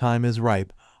before the time is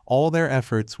ripe, all their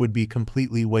efforts would be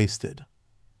completely wasted.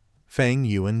 Fang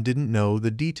Yuan didn't know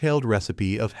the detailed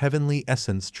recipe of Heavenly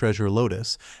Essence Treasure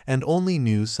Lotus and only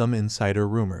knew some insider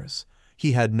rumors.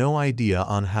 He had no idea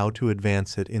on how to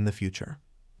advance it in the future.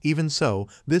 Even so,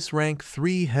 this rank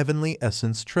 3 Heavenly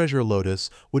Essence Treasure Lotus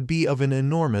would be of an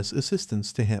enormous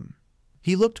assistance to him.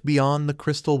 He looked beyond the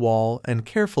crystal wall and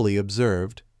carefully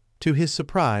observed. To his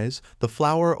surprise, the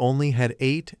flower only had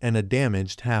 8 and a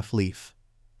damaged half leaf.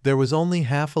 There was only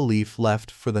half a leaf left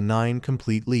for the 9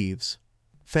 complete leaves.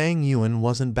 Fang Yuan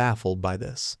wasn't baffled by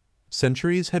this.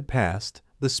 Centuries had passed,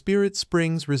 the spirit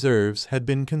spring's reserves had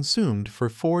been consumed for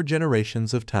 4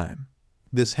 generations of time.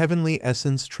 This Heavenly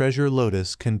Essence Treasure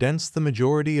Lotus condensed the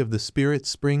majority of the spirit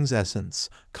spring's essence,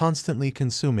 constantly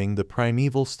consuming the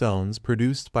primeval stones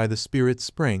produced by the spirit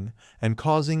spring and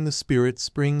causing the spirit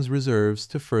spring's reserves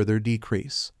to further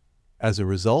decrease. As a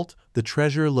result, the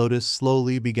Treasure Lotus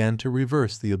slowly began to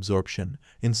reverse the absorption,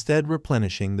 instead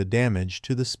replenishing the damage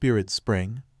to the spirit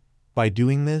spring. By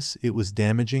doing this, it was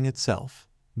damaging itself.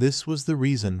 This was the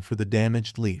reason for the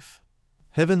damaged leaf.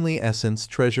 Heavenly Essence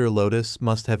Treasure Lotus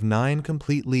must have 9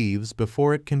 complete leaves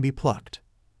before it can be plucked.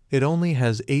 It only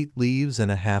has 8 leaves and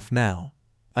a half now.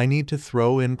 I need to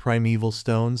throw in primeval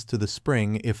stones to the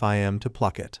spring if I am to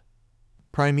pluck it.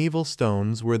 Primeval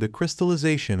stones were the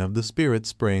crystallization of the spirit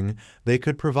spring. They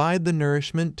could provide the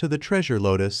nourishment to the Treasure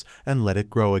Lotus and let it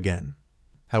grow again.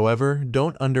 However,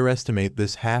 don't underestimate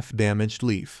this half-damaged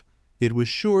leaf. It was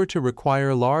sure to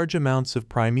require large amounts of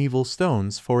primeval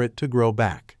stones for it to grow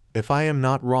back. If I am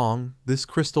not wrong, this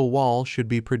crystal wall should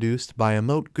be produced by a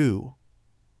moat Gu.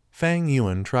 Fang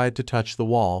Yuan tried to touch the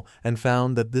wall and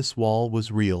found that this wall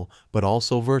was real, but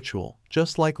also virtual,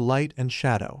 just like light and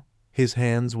shadow. His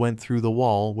hands went through the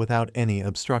wall without any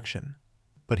obstruction.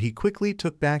 But he quickly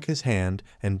took back his hand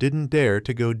and didn't dare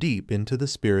to go deep into the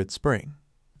spirit spring.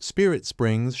 Spirit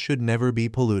springs should never be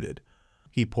polluted.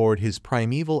 He poured his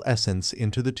primeval essence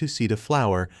into the Tusita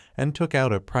flower and took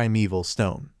out a primeval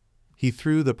stone. He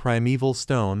threw the primeval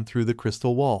stone through the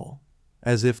crystal wall.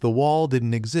 As if the wall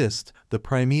didn't exist, the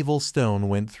primeval stone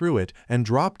went through it and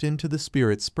dropped into the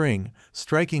spirit spring,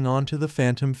 striking onto the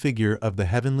phantom figure of the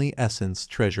Heavenly Essence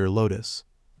Treasure Lotus.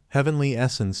 Heavenly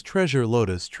Essence Treasure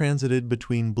Lotus transited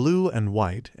between blue and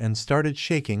white and started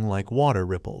shaking like water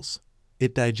ripples.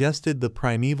 It digested the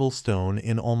primeval stone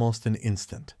in almost an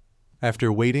instant.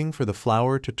 After waiting for the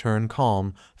flower to turn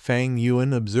calm, Fang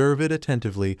Yuan observed it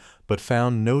attentively but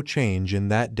found no change in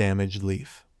that damaged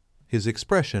leaf. His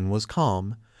expression was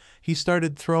calm. He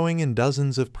started throwing in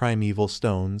dozens of primeval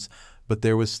stones, but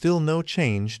there was still no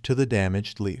change to the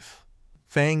damaged leaf.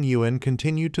 Fang Yuan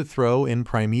continued to throw in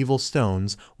primeval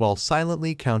stones while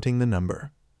silently counting the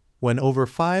number. When over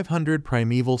 500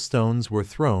 primeval stones were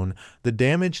thrown, the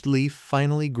damaged leaf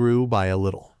finally grew by a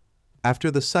little.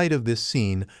 After the sight of this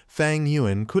scene, Fang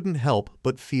Yuan couldn't help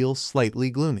but feel slightly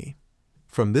gloomy.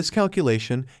 From this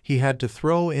calculation, he had to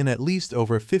throw in at least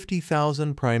over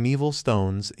 50,000 primeval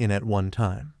stones in at one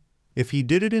time. If he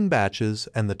did it in batches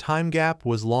and the time gap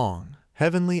was long,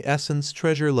 Heavenly Essence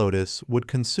Treasure Lotus would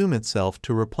consume itself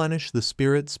to replenish the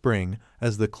spirit spring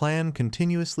as the clan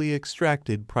continuously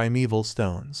extracted primeval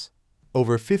stones.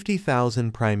 Over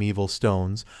 50,000 primeval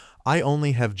stones, I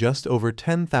only have just over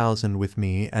 10,000 with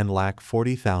me and lack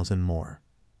 40,000 more.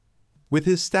 With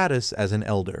his status as an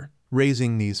elder,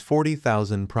 raising these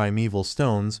 40,000 primeval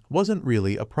stones wasn't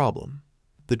really a problem.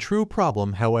 The true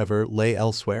problem, however, lay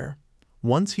elsewhere.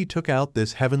 Once he took out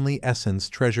this Heavenly Essence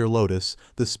Treasure Lotus,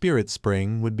 the spirit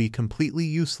spring would be completely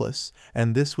useless,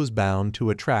 and this was bound to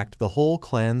attract the whole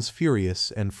clan's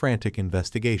furious and frantic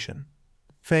investigation.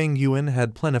 Fang Yuan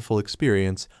had plentiful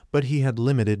experience, but he had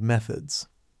limited methods.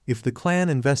 If the clan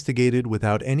investigated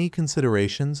without any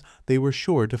considerations, they were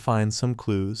sure to find some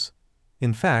clues.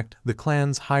 In fact, the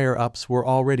clan's higher-ups were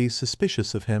already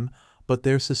suspicious of him, but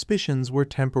their suspicions were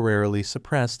temporarily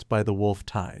suppressed by the wolf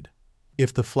tide.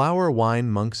 If the flower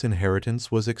wine monk's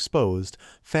inheritance was exposed,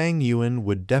 Fang Yuan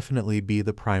would definitely be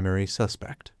the primary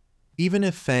suspect. Even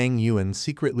if Fang Yuan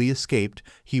secretly escaped,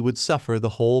 he would suffer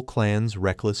the whole clan's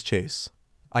reckless chase.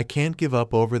 I can't give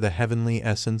up over the Heavenly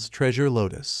Essence Treasure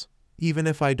Lotus. Even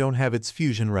if I don't have its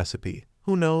fusion recipe,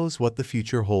 who knows what the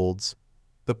future holds?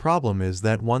 The problem is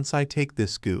that once I take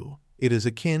this goo, it is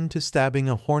akin to stabbing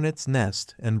a hornet's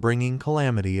nest and bringing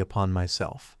calamity upon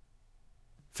myself.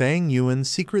 Fang Yuan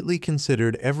secretly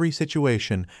considered every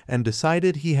situation and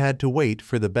decided he had to wait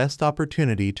for the best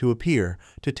opportunity to appear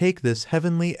to take this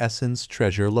Heavenly Essence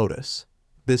Treasure Lotus.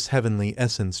 This Heavenly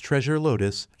Essence Treasure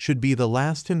Lotus should be the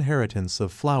last inheritance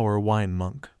of Flower Wine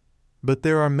Monk. But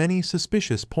there are many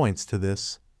suspicious points to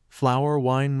this. Flower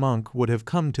Wine Monk would have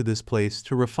come to this place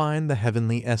to refine the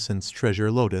Heavenly Essence Treasure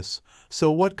Lotus,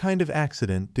 so what kind of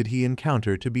accident did he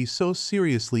encounter to be so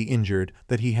seriously injured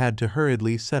that he had to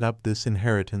hurriedly set up this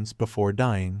inheritance before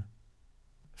dying?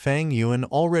 Fang Yuan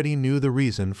already knew the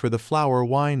reason for the Flower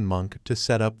Wine Monk to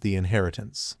set up the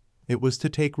inheritance. It was to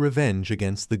take revenge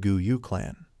against the Guyu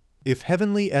clan. If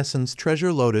Heavenly Essence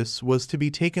Treasure Lotus was to be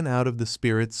taken out of the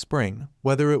spirit spring,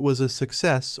 whether it was a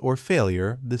success or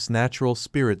failure, this natural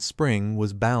spirit spring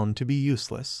was bound to be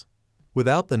useless.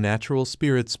 Without the natural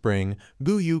spirit spring,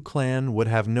 Guyu clan would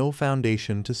have no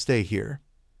foundation to stay here.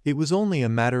 It was only a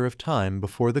matter of time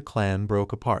before the clan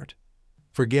broke apart.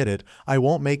 Forget it, I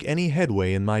won't make any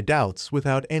headway in my doubts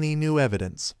without any new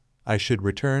evidence. I should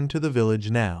return to the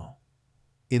village now.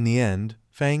 In the end,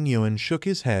 Fang Yuan shook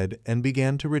his head and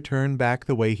began to return back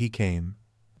the way he came.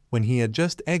 When he had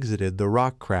just exited the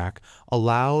rock crack, a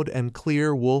loud and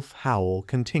clear wolf howl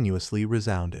continuously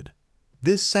resounded.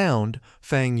 This sound,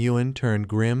 Fang Yuan turned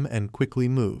grim and quickly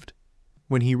moved.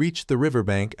 When he reached the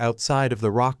riverbank outside of the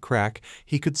rock crack,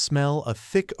 he could smell a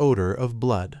thick odor of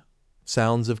blood.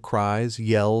 Sounds of cries,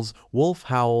 yells, wolf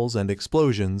howls, and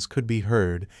explosions could be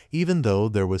heard, even though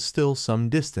there was still some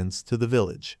distance to the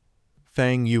village.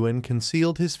 Fang Yuan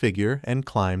concealed his figure and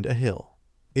climbed a hill.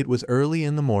 It was early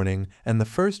in the morning, and the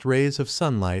first rays of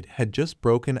sunlight had just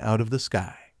broken out of the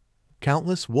sky.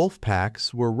 Countless wolf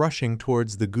packs were rushing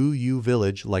towards the Guyu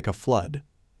village like a flood.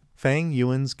 Fang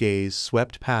Yuan's gaze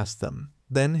swept past them,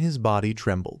 then his body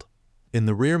trembled. In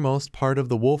the rearmost part of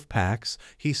the wolf packs,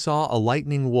 he saw a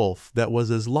lightning wolf that was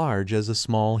as large as a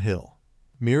small hill.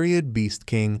 Myriad Beast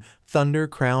King, Thunder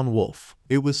Crown Wolf.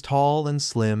 It was tall and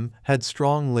slim, had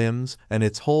strong limbs, and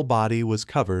its whole body was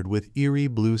covered with eerie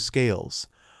blue scales.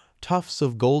 Tufts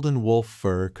of golden wolf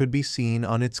fur could be seen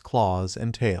on its claws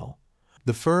and tail.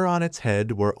 The fur on its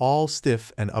head were all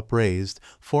stiff and upraised,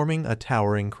 forming a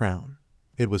towering crown.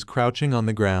 It was crouching on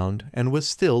the ground and was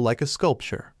still like a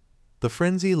sculpture. The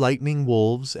frenzy lightning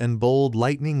wolves and bold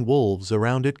lightning wolves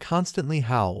around it constantly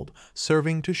howled,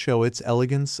 serving to show its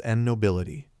elegance and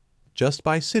nobility. Just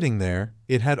by sitting there,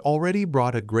 it had already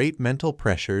brought a great mental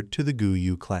pressure to the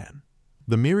Guyu clan.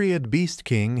 The Myriad Beast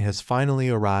King has finally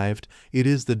arrived. It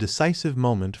is the decisive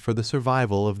moment for the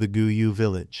survival of the Guyu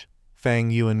village.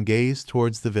 Fang Yuan gazed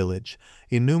towards the village.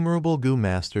 Innumerable Gu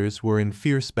masters were in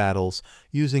fierce battles,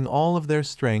 using all of their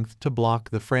strength to block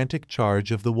the frantic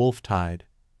charge of the wolf tide.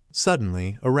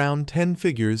 Suddenly, around 10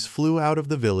 figures flew out of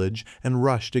the village and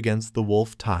rushed against the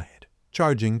wolf tide,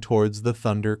 charging towards the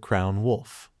Thunder Crown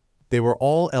Wolf. They were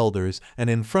all elders, and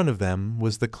in front of them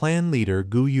was the clan leader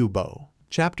Guyu.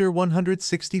 Chapter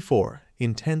 164,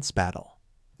 Intense Battle.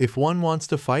 If one wants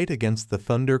to fight against the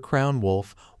Thunder Crown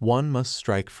Wolf, one must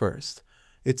strike first.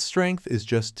 Its strength is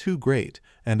just too great,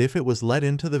 and if it was let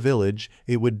into the village,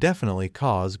 it would definitely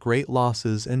cause great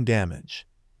losses and damage.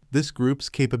 This group's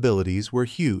capabilities were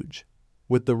huge.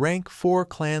 With the rank 4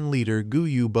 clan leader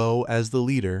Guyu as the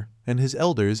leader, and his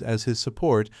elders as his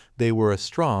support, they were a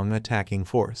strong attacking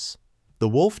force. The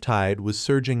wolf tide was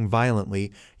surging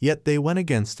violently, yet they went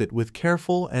against it with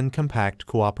careful and compact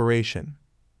cooperation.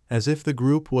 As if the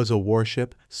group was a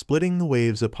warship, splitting the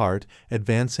waves apart,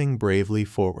 advancing bravely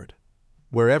forward.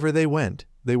 Wherever they went,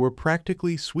 they were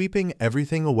practically sweeping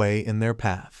everything away in their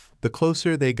path. The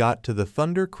closer they got to the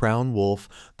Thunder Crown Wolf,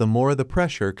 the more the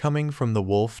pressure coming from the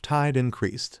wolf tide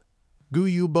increased.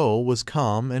 Guyu was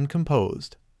calm and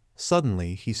composed.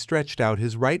 Suddenly, he stretched out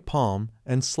his right palm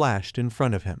and slashed in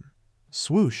front of him.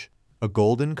 Swoosh! A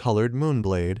golden-colored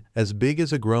moonblade, as big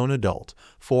as a grown adult,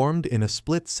 formed in a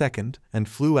split second and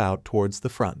flew out towards the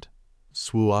front.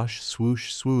 Swoosh,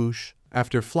 swoosh, swoosh.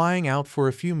 After flying out for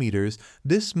a few meters,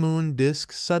 this moon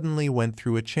disk suddenly went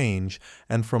through a change,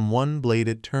 and from one blade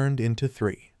it turned into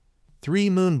 3. 3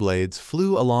 moonblades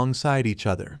flew alongside each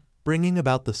other, bringing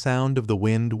about the sound of the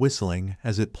wind whistling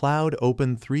as it plowed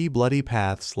open 3 bloody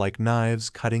paths like knives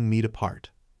cutting meat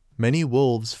apart. Many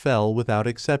wolves fell without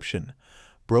exception.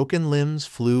 Broken limbs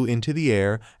flew into the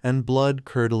air, and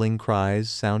blood-curdling cries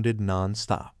sounded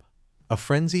non-stop. A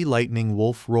frenzied lightning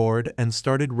wolf roared and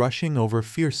started rushing over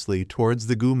fiercely towards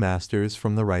the Gu masters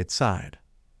from the right side.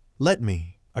 "Let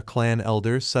me!" A clan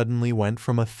elder suddenly went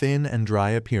from a thin and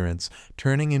dry appearance,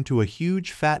 turning into a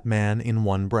huge fat man in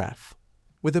one breath.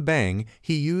 With a bang,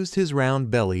 he used his round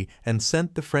belly and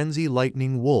sent the frenzied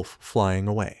lightning wolf flying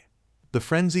away. The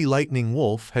frenzied lightning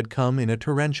wolf had come in a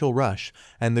torrential rush,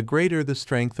 and the greater the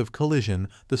strength of collision,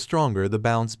 the stronger the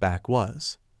bounce back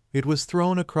was. It was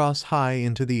thrown across high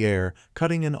into the air,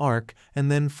 cutting an arc,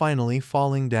 and then finally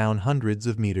falling down hundreds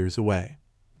of meters away.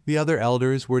 The other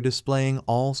elders were displaying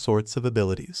all sorts of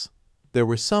abilities. There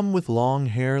were some with long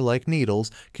hair like needles,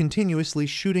 continuously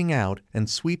shooting out and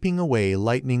sweeping away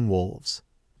lightning wolves.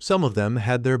 Some of them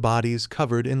had their bodies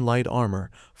covered in light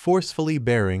armor, forcefully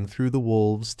bearing through the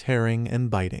wolves, tearing and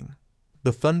biting.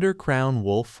 The Thunder Crown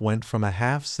Wolf went from a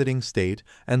half-sitting state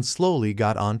and slowly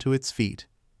got onto its feet.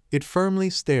 It firmly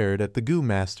stared at the Gu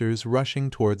masters rushing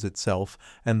towards itself,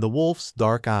 and the wolf's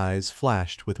dark eyes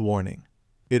flashed with warning.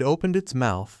 It opened its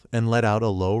mouth and let out a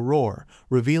low roar,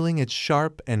 revealing its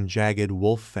sharp and jagged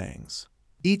wolf fangs.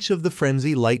 Each of the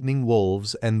frenzied lightning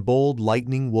wolves and bold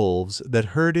lightning wolves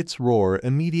that heard its roar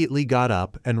immediately got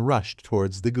up and rushed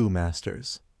towards the Gu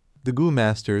masters. The Gu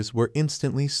masters were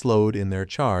instantly slowed in their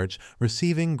charge,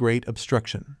 receiving great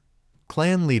obstruction.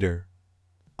 Clan leader.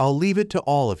 I'll leave it to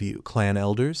all of you, clan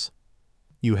elders.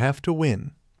 You have to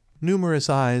win. Numerous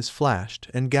eyes flashed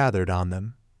and gathered on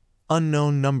them.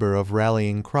 Unknown number of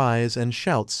rallying cries and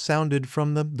shouts sounded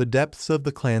from the depths of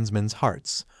the clansmen's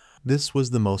hearts. This was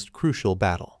the most crucial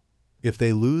battle. If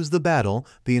they lose the battle,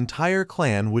 the entire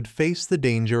clan would face the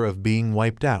danger of being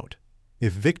wiped out.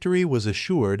 If victory was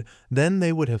assured, then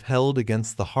they would have held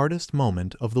against the hardest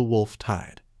moment of the wolf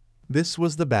tide. This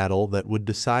was the battle that would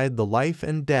decide the life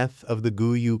and death of the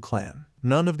Guyu clan.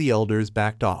 None of the elders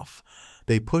backed off.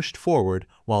 They pushed forward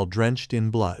while drenched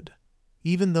in blood.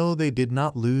 Even though they did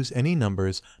not lose any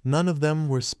numbers, none of them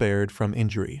were spared from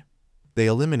injury. They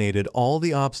eliminated all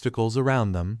the obstacles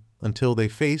around them until they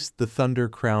faced the Thunder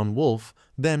Crown Wolf,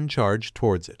 then charged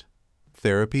towards it.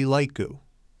 Therapy Light Gu.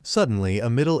 Suddenly, a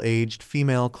middle-aged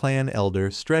female clan elder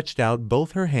stretched out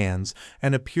both her hands,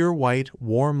 and a pure white,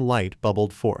 warm light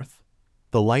bubbled forth.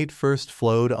 The light first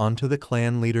flowed onto the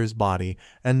clan leader's body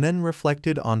and then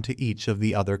reflected onto each of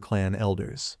the other clan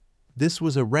elders. This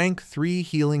was a rank 3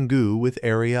 healing goo with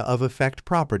area of effect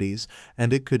properties,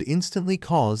 and it could instantly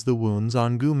cause the wounds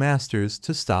on goo masters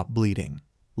to stop bleeding.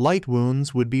 Light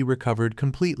wounds would be recovered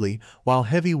completely, while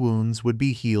heavy wounds would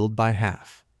be healed by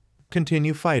half.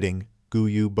 "Continue fighting," Gu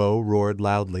Yu Bo roared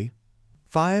loudly.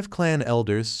 5 clan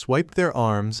elders swiped their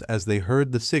arms as they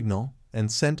heard the signal and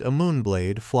sent a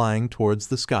moonblade flying towards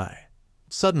the sky.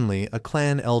 Suddenly, a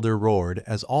clan elder roared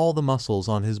as all the muscles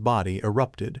on his body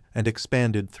erupted and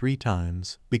expanded 3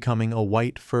 times, becoming a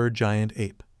white fur giant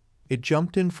ape. It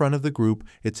jumped in front of the group,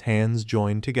 its hands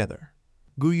joined together.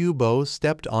 Gu Yu Bo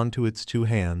stepped onto its 2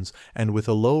 hands, and with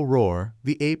a low roar,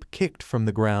 the ape kicked from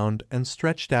the ground and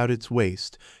stretched out its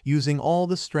waist, using all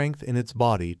the strength in its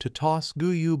body to toss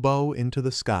Gu Yu Bo into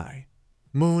the sky.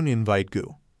 "Moon invite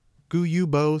Gu." Gu Yu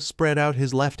Bo spread out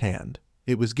his left hand.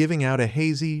 It was giving out a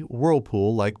hazy,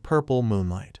 whirlpool-like purple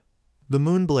moonlight. The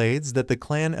moonblades that the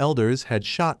clan elders had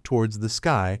shot towards the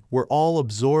sky were all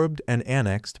absorbed and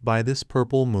annexed by this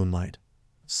purple moonlight.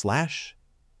 Slash!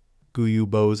 Gu Yu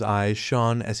Bo's eyes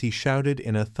shone as he shouted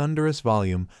in a thunderous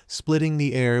volume, splitting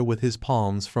the air with his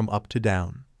palms from up to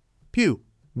down. Pew!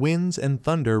 Winds and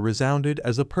thunder resounded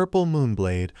as a purple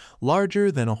moonblade, larger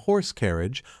than a horse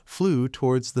carriage, flew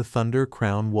towards the Thunder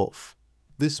Crown Wolf.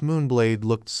 This moonblade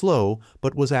looked slow,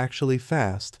 but was actually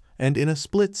fast, and in a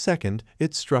split second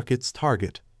it struck its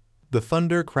target. The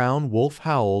Thunder Crown Wolf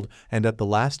howled, and at the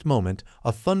last moment,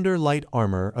 a thunder light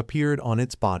armor appeared on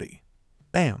its body.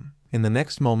 Bam! In the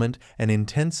next moment, an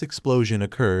intense explosion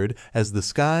occurred as the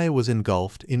sky was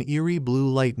engulfed in eerie blue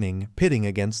lightning pitting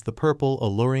against the purple,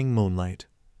 alluring moonlight.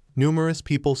 Numerous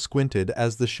people squinted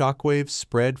as the shockwaves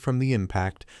spread from the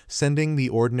impact, sending the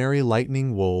ordinary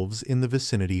lightning wolves in the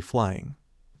vicinity flying.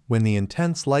 When the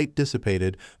intense light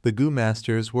dissipated, the Goo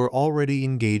Masters were already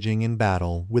engaging in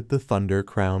battle with the Thunder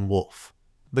Crown Wolf.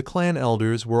 The clan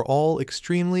elders were all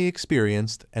extremely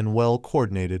experienced and well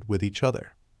coordinated with each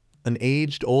other. An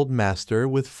aged old master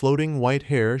with floating white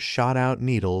hair shot out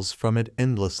needles from it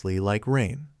endlessly like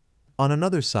rain. On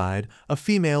another side, a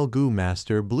female Goo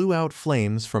Master blew out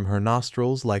flames from her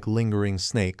nostrils like lingering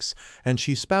snakes, and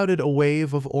she spouted a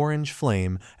wave of orange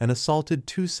flame and assaulted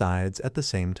 2 sides at the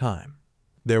same time.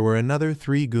 There were another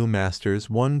 3 Goo Masters,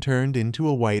 one turned into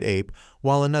a white ape,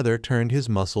 while another turned his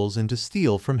muscles into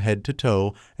steel from head to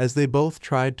toe as they both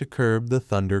tried to curb the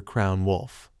Thunder Crown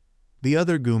Wolf. The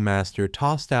other Goo Master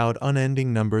tossed out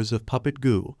unending numbers of puppet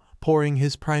goo, pouring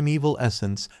his primeval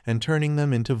essence and turning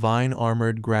them into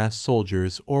vine-armored grass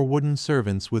soldiers or wooden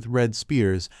servants with red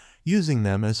spears, using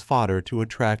them as fodder to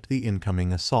attract the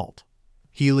incoming assault.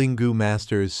 Healing Goo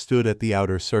Masters stood at the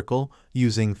outer circle,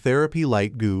 using therapy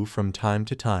light goo from time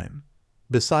to time.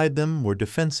 Beside them were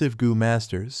defensive Goo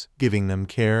Masters, giving them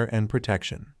care and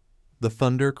protection. The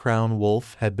Thunder Crown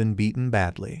Wolf had been beaten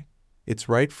badly. Its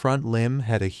right front limb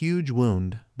had a huge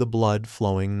wound, the blood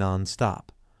flowing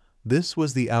non-stop. This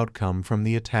was the outcome from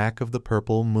the attack of the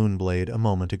purple moonblade a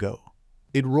moment ago.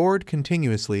 It roared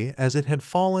continuously as it had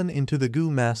fallen into the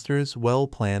Goo Master's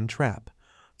well-planned trap.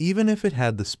 Even if it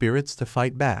had the spirits to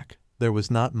fight back, there was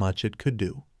not much it could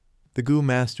do. The Goo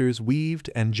Masters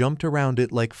weaved and jumped around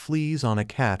it like fleas on a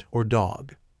cat or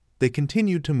dog. They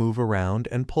continued to move around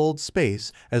and pulled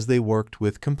space as they worked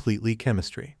with completely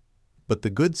chemistry. But the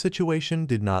good situation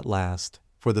did not last,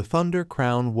 for the Thunder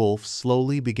Crown Wolf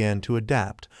slowly began to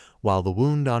adapt, while the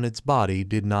wound on its body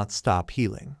did not stop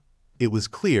healing. It was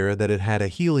clear that it had a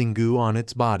healing goo on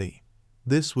its body.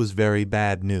 This was very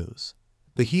bad news.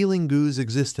 The healing goo's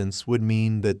existence would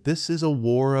mean that this is a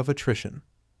war of attrition.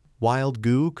 Wild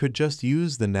goo could just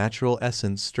use the natural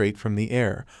essence straight from the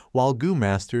air, while Goo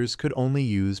Masters could only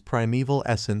use primeval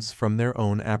essence from their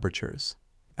own apertures.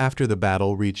 After the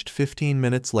battle reached 15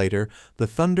 minutes later, the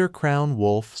Thunder Crown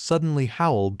Wolf suddenly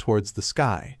howled towards the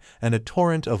sky, and a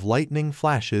torrent of lightning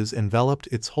flashes enveloped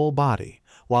its whole body,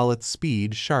 while its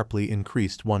speed sharply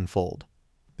increased 1-fold.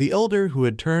 The elder who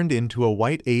had turned into a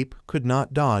white ape could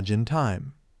not dodge in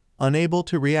time. Unable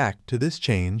to react to this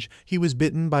change, he was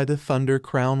bitten by the Thunder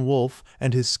Crown Wolf,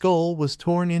 and his skull was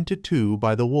torn into 2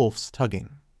 by the wolf's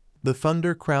tugging. The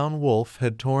Thunder Crown Wolf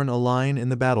had torn a line in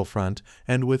the battlefront,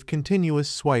 and with continuous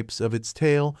swipes of its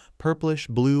tail,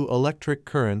 purplish-blue electric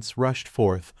currents rushed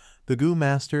forth. The Goo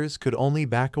Masters could only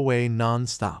back away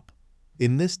non-stop.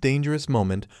 In this dangerous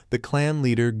moment, the clan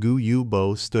leader Gu Yu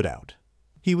Bo stood out.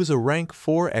 He was a rank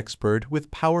 4 expert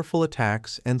with powerful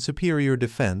attacks and superior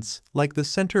defense, like the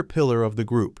center pillar of the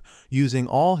group, using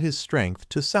all his strength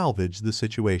to salvage the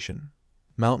situation.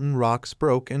 Mountain rocks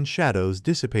broke and shadows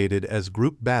dissipated as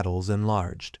group battles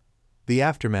enlarged. The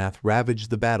aftermath ravaged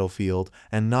the battlefield,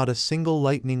 and not a single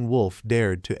lightning wolf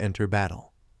dared to enter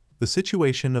battle. The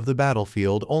situation of the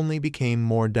battlefield only became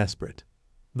more desperate.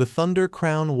 The Thunder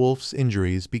Crown Wolf's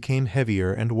injuries became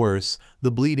heavier and worse,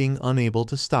 the bleeding unable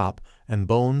to stop, and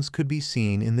bones could be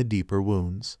seen in the deeper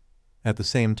wounds. At the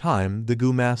same time, the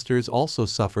Gu Masters also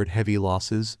suffered heavy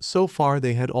losses. So far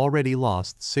they had already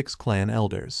lost 6 clan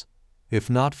elders. If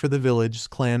not for the village's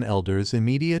clan elders'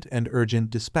 immediate and urgent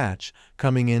dispatch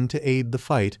coming in to aid the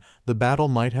fight, the battle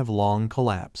might have long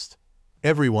collapsed.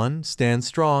 Everyone, stand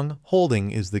strong, holding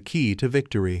is the key to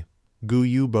victory. Gu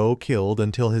Yubo killed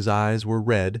until his eyes were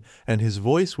red, and his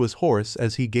voice was hoarse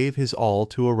as he gave his all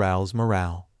to arouse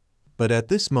morale. But at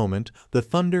this moment, the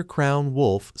Thunder Crown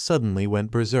Wolf suddenly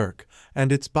went berserk,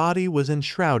 and its body was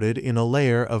enshrouded in a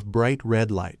layer of bright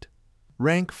red light.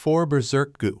 Rank 4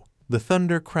 Berserk Gu. The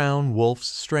Thunder Crown Wolf's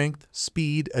strength,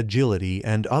 speed, agility,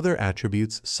 and other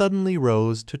attributes suddenly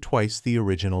rose to twice the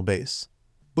original base.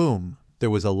 Boom! There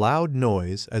was a loud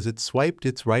noise as it swiped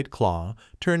its right claw,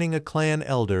 turning a clan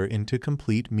elder into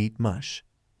complete meat mush.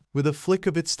 With a flick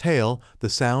of its tail, the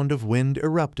sound of wind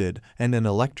erupted and an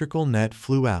electrical net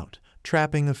flew out,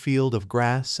 trapping a field of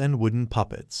grass and wooden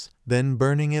puppets, then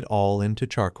burning it all into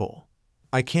charcoal.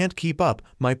 "I can't keep up,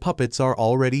 my puppets are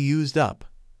already used up,"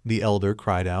 the elder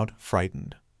cried out,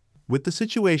 frightened. With the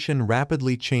situation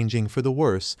rapidly changing for the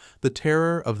worse, the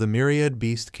terror of the Myriad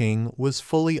Beast King was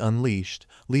fully unleashed,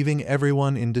 leaving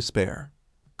everyone in despair.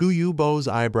 Gu Yubo's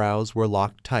eyebrows were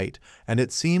locked tight, and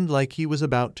it seemed like he was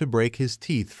about to break his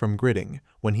teeth from gritting,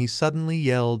 when he suddenly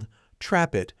yelled,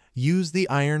 "Trap it! Use the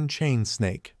iron chain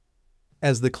snake!"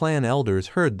 As the clan elders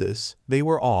heard this, they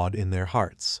were awed in their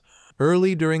hearts.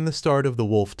 Early during the start of the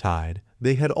Wolf Tide,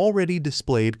 they had already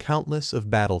displayed countless of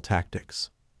battle tactics.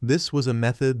 This was a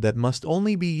method that must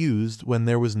only be used when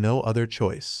there was no other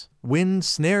choice. "Wind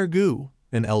snare Gu!"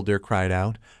 an elder cried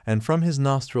out, and from his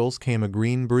nostrils came a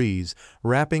green breeze,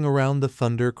 wrapping around the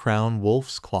Thunder Crown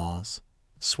Wolf's claws.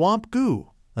 "Swamp Gu!"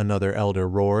 another elder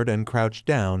roared and crouched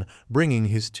down, bringing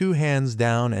his 2 hands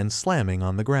down and slamming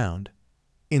on the ground.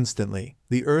 Instantly,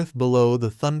 the earth below the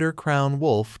Thunder Crown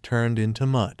Wolf turned into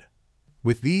mud.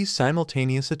 With these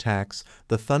simultaneous attacks,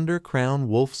 the Thunder Crown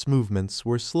Wolf's movements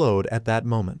were slowed at that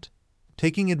moment.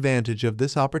 Taking advantage of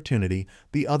this opportunity,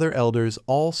 the other elders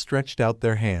all stretched out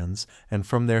their hands, and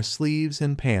from their sleeves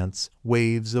and pants,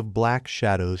 waves of black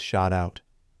shadows shot out.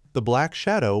 The black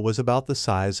shadow was about the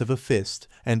size of a fist,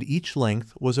 and each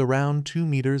length was around 2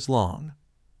 meters long.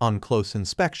 On close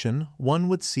inspection, one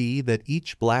would see that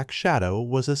each black shadow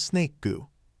was a snake Gu.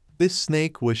 This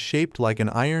snake was shaped like an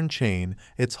iron chain,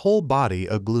 its whole body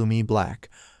a gloomy black.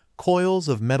 Coils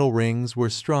of metal rings were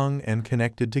strung and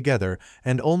connected together,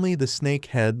 and only the snake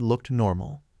head looked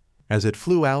normal. As it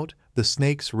flew out, the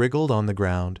snakes wriggled on the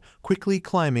ground, quickly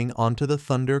climbing onto the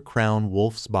Thunder Crown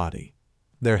Wolf's body.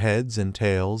 Their heads and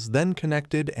tails then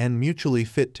connected and mutually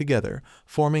fit together,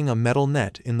 forming a metal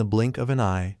net in the blink of an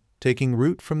eye, taking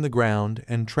root from the ground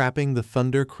and trapping the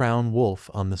Thunder Crown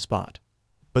Wolf on the spot.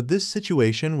 But this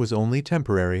situation was only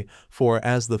temporary, for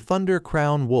as the Thunder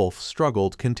Crown Wolf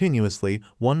struggled continuously,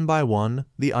 one by one,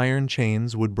 the iron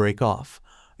chains would break off.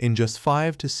 In just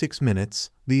 5 to 6 minutes,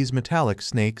 these metallic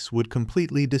snakes would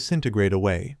completely disintegrate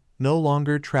away, no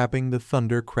longer trapping the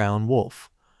Thunder Crown Wolf.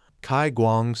 "Kai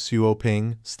Guang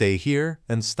Suoping, stay here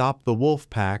and stop the wolf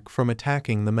pack from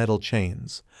attacking the metal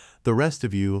chains. The rest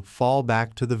of you fall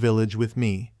back to the village with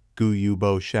me," Gu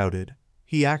Yubo shouted.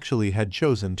 He actually had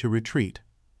chosen to retreat.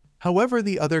 However,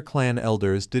 the other clan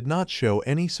elders did not show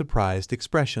any surprised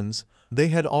expressions. They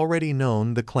had already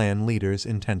known the clan leader's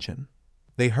intention.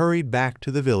 They hurried back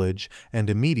to the village, and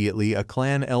immediately a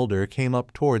clan elder came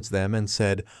up towards them and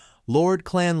said, "Lord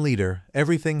Clan Leader,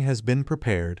 everything has been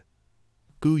prepared."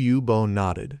 Gu Yubo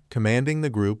nodded, commanding the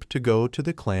group to go to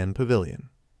the clan pavilion.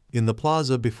 In the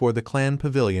plaza before the clan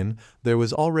pavilion, there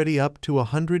was already up to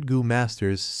 100 Gu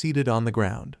masters seated on the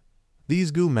ground.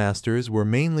 These Gu masters were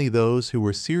mainly those who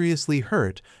were seriously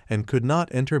hurt and could not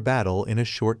enter battle in a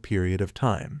short period of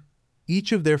time.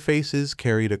 Each of their faces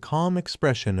carried a calm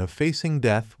expression of facing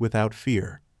death without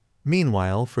fear.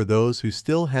 Meanwhile, for those who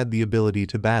still had the ability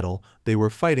to battle, they were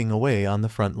fighting away on the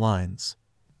front lines.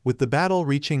 With the battle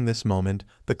reaching this moment,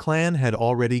 the clan had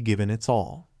already given its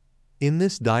all. In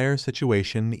this dire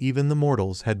situation, even the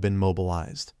mortals had been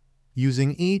mobilized,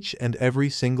 using each and every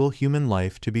single human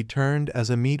life to be turned as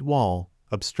a meat wall,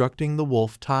 obstructing the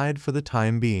wolf tide for the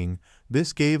time being.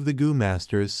 This gave the Gu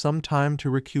masters some time to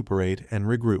recuperate and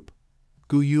regroup.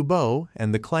 Gu Yubo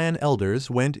and the clan elders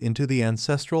went into the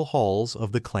ancestral halls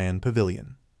of the clan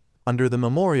pavilion. Under the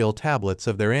memorial tablets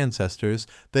of their ancestors,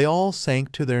 they all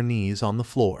sank to their knees on the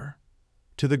floor.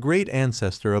 To the great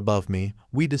ancestor above me,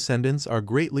 we descendants are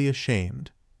greatly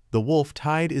ashamed. The wolf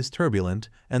tide is turbulent,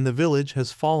 and the village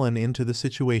has fallen into the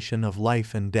situation of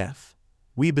life and death.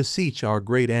 We beseech our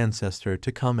great ancestor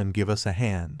to come and give us a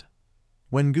hand."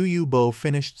 When Guillotine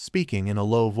finished speaking in a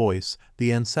low voice,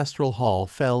 the ancestral hall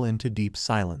fell into deep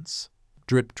silence.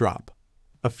 Drip drop.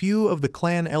 A few of the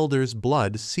clan elders'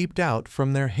 blood seeped out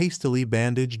from their hastily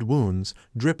bandaged wounds,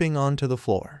 dripping onto the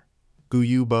floor.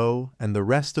 Guillotine and the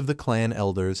rest of the clan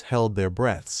elders held their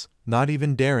breaths, not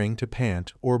even daring to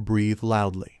pant or breathe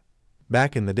loudly.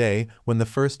 Back in the day, when the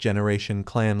first-generation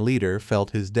clan leader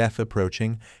felt his death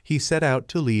approaching, he set out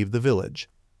to leave the village.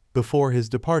 Before his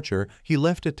departure, he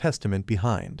left a testament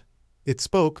behind. It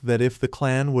spoke that if the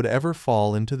clan would ever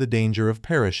fall into the danger of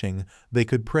perishing, they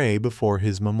could pray before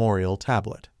his memorial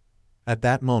tablet. At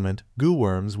that moment, goo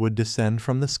worms would descend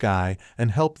from the sky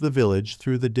and help the village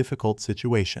through the difficult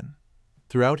situation.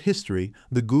 Throughout history,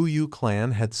 the Guillotine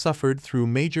clan had suffered through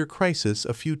major crises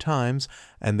a few times,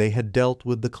 and they had dealt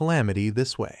with the calamity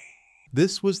this way.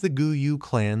 This was the Guillotine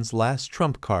clan's last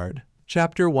trump card.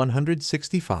 Chapter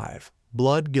 165,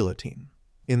 Blood Guillotine.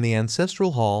 In the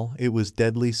ancestral hall, it was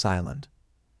deadly silent.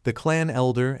 The clan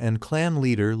elder and clan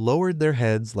leader lowered their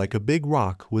heads like a big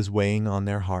rock was weighing on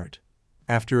their heart.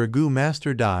 After a goo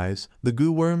master dies, the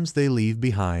goo worms they leave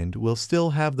behind will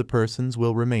still have the person's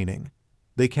will remaining.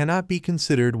 They cannot be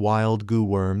considered wild goo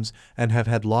worms and have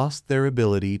had lost their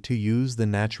ability to use the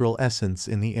natural essence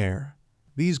in the air.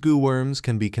 These goo worms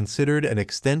can be considered an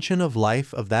extension of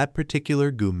life of that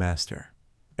particular goo master.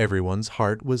 Everyone's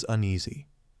heart was uneasy.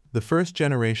 The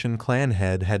first-generation clan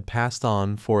head had passed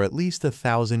on for at least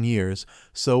 1,000 years,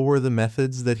 so were the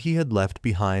methods that he had left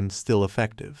behind still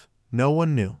effective? No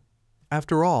one knew.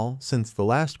 After all, since the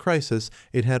last crisis,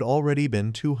 it had already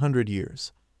been 200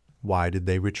 years. Why did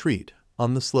they retreat?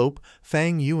 On the slope,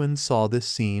 Fang Yuan saw this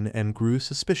scene and grew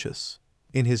suspicious.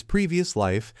 In his previous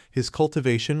life, his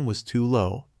cultivation was too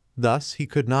low. Thus, he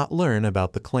could not learn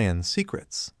about the clan's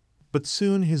secrets. But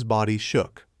soon his body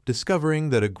shook,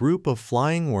 discovering that a group of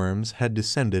flying worms had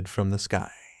descended from the sky.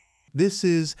 This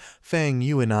is, Fang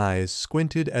Yuan's eyes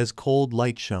squinted as cold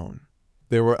light shone.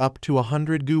 There were up to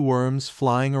 100 goo worms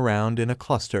flying around in a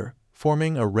cluster,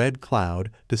 forming a red cloud,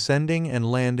 descending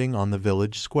and landing on the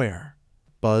village square.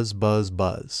 Buzz, buzz,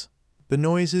 buzz. The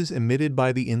noises emitted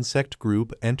by the insect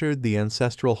group entered the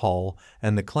ancestral hall,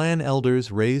 and the clan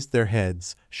elders raised their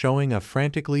heads, showing a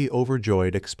frantically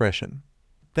overjoyed expression.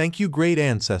 "Thank you, great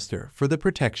ancestor, for the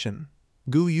protection."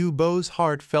 Guillotine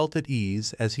heart felt at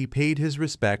ease as he paid his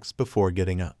respects before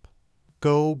getting up.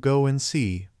 Go and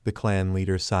see," the clan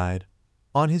leader sighed.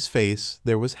 On his face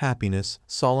there was happiness,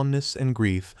 solemnness, and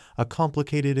grief, a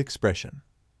complicated expression.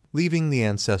 Leaving the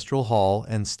ancestral hall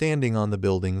and standing on the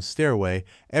building's stairway,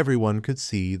 everyone could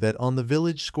see that on the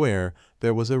village square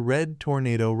there was a red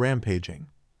tornado rampaging.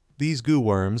 These goo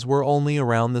worms were only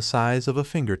around the size of a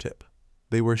fingertip.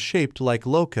 They were shaped like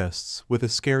locusts with a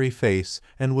scary face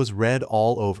and was red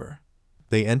all over.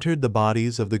 They entered the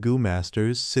bodies of the goo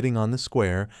masters sitting on the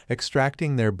square,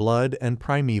 extracting their blood and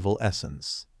primeval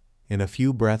essence. In a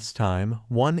few breaths' time,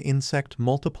 one insect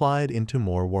multiplied into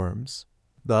more worms.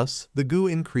 Thus, the goo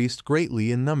increased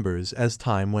greatly in numbers as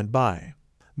time went by.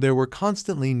 There were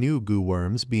constantly new goo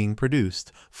worms being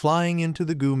produced, flying into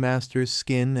the goo master's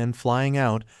skin and flying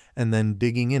out, and then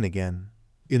digging in again.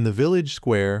 In the village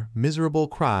square, miserable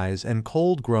cries and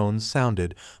cold groans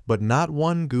sounded, but not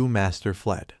one goo master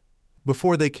fled.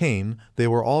 Before they came, they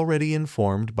were already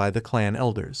informed by the clan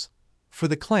elders. For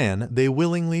the clan, they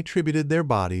willingly tributed their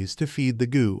bodies to feed the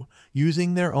goo,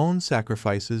 using their own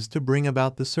sacrifices to bring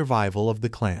about the survival of the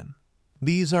clan.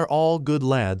 "These are all good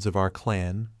lads of our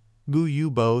clan,"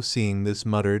 Guillotine, seeing this,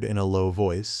 muttered in a low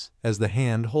voice, as the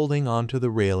hand holding onto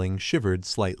the railing shivered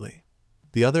slightly.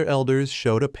 The other elders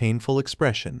showed a painful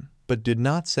expression, but did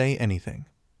not say anything.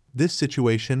 This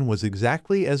situation was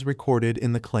exactly as recorded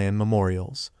in the clan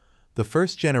memorials. The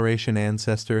first-generation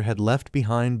ancestor had left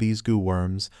behind these goo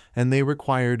worms, and they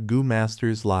required goo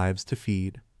masters' lives to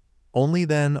feed. Only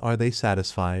then are they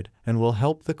satisfied and will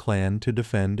help the clan to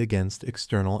defend against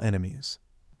external enemies.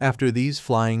 After these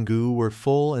flying goo were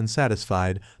full and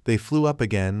satisfied, they flew up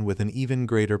again with an even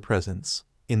greater presence.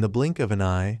 In the blink of an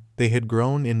eye, they had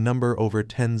grown in number over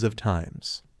tens of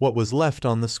times. What was left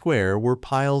on the square were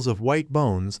piles of white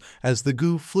bones as the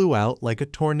goo flew out like a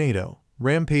tornado,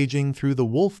 rampaging through the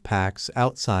wolf packs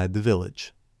outside the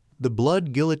village. The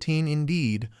blood guillotine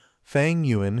indeed. Fang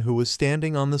Yuan, who was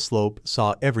standing on the slope,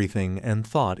 saw everything and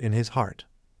thought in his heart.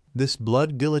 This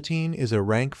blood guillotine is a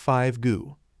rank 5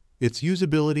 goo. Its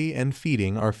usability and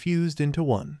feeding are fused into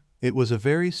one. It was a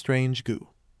very strange goo.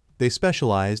 They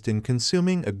specialized in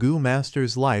consuming a Gu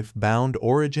master's life-bound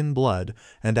origin blood,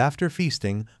 and after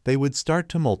feasting, they would start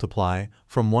to multiply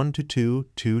from 1 to 2,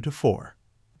 2 to 4.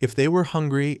 If they were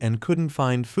hungry and couldn't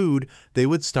find food, they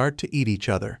would start to eat each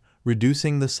other,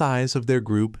 reducing the size of their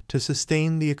group to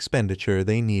sustain the expenditure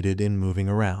they needed in moving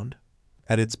around.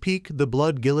 At its peak, the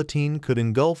blood guillotine could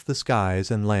engulf the skies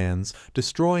and lands,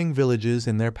 destroying villages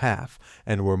in their path,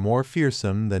 and were more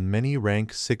fearsome than many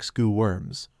rank 6 Gu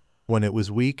worms. When it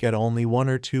was weak at only 1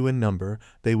 or 2 in number,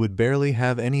 they would barely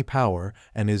have any power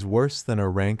and is worse than a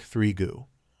rank 3 Gu.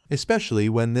 Especially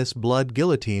when this blood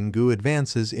guillotine Gu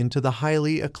advances into the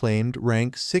highly acclaimed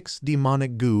rank 6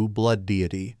 demonic Gu blood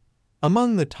deity.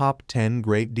 Among the top 10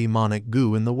 great demonic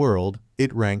Gu in the world,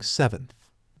 it ranks 7th.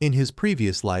 In his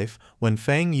previous life, when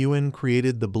Fang Yuan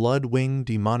created the Blood Wing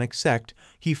demonic sect,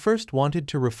 he first wanted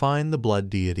to refine the blood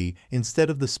deity instead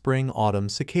of the spring-autumn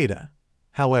cicada.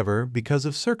 However, because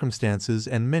of circumstances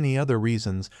and many other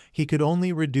reasons, he could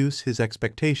only reduce his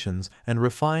expectations and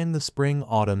refine the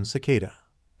spring-autumn cicada.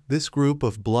 This group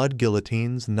of blood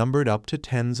guillotines numbered up to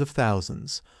tens of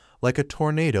thousands. Like a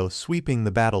tornado sweeping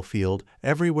the battlefield,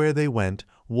 everywhere they went,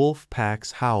 wolf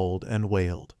packs howled and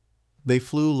wailed. They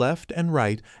flew left and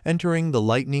right, entering the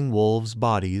lightning wolves'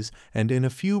 bodies, and in a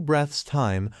few breaths'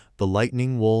 time, the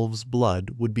lightning wolves'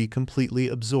 blood would be completely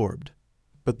absorbed.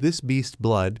 But this beast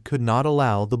blood could not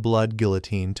allow the blood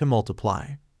guillotine to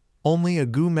multiply. Only a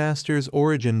Gu master's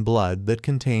origin blood that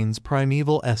contains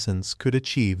primeval essence could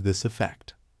achieve this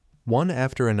effect. One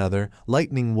after another,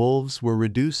 lightning wolves were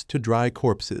reduced to dry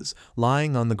corpses,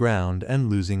 lying on the ground and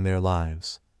losing their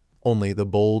lives. Only the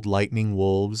bold lightning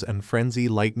wolves and frenzy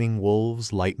lightning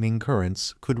wolves' lightning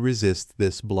currents could resist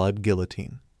this blood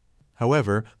guillotine.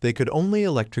 However, they could only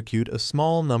electrocute a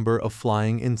small number of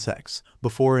flying insects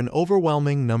before an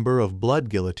overwhelming number of blood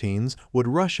guillotines would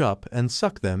rush up and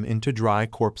suck them into dry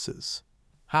corpses.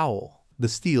 Howl! The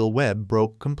steel web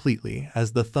broke completely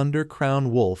as the Thunder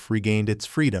Crown Wolf regained its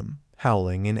freedom,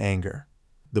 howling in anger.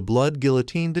 The blood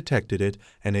guillotine detected it,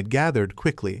 and it gathered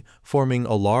quickly, forming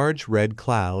a large red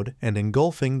cloud and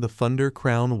engulfing the Thunder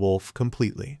Crown Wolf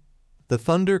completely. The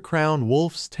Thunder Crown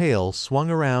Wolf's tail swung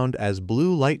around as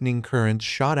blue lightning currents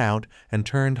shot out and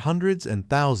turned hundreds and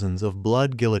thousands of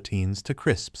blood guillotines to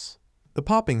crisps. The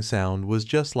popping sound was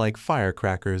just like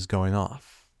firecrackers going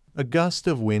off. A gust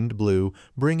of wind blew,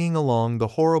 bringing along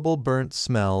the horrible burnt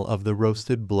smell of the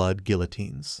roasted blood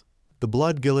guillotines. The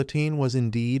blood guillotine was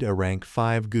indeed a rank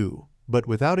 5 Gu, but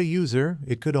without a user,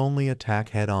 it could only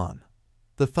attack head-on.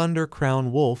 The Thunder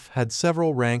Crown Wolf had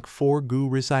several rank 4 Gu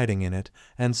residing in it,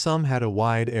 and some had a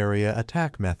wide area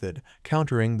attack method,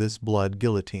 countering this blood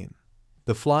guillotine.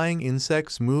 The flying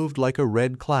insects moved like a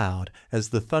red cloud as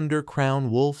the Thunder Crown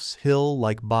Wolf's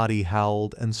hill-like body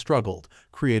howled and struggled,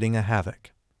 creating a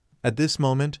havoc. At this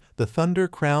moment, the Thunder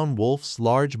Crown Wolf's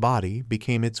large body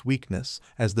became its weakness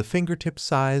as the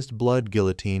fingertip-sized blood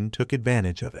guillotine took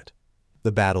advantage of it.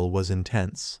 The battle was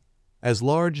intense. As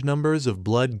large numbers of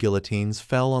blood guillotines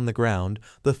fell on the ground,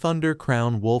 the Thunder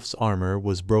Crown Wolf's armor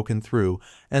was broken through,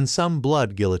 and some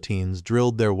blood guillotines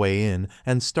drilled their way in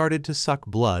and started to suck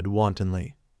blood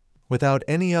wantonly. Without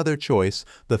any other choice,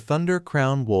 the Thunder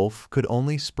Crown Wolf could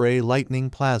only spray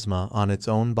lightning plasma on its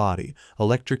own body,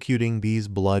 electrocuting these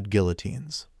blood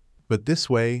guillotines. But this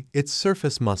way, its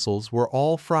surface muscles were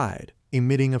all fried,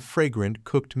 emitting a fragrant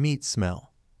cooked meat smell.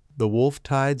 The Wolf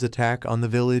Tide's attack on the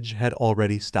village had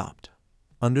already stopped.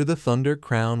 Under the Thunder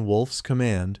Crown Wolf's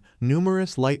command,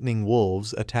 numerous lightning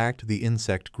wolves attacked the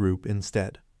insect group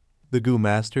instead. The Gu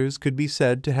Masters could be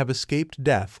said to have escaped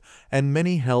death, and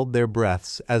many held their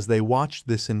breaths as they watched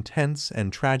this intense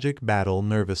and tragic battle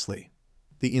nervously.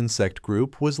 The insect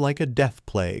group was like a death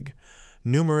plague.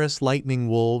 Numerous lightning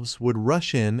wolves would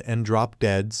rush in and drop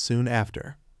dead soon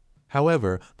after.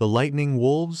 However, the lightning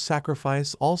wolves'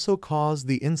 sacrifice also caused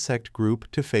the insect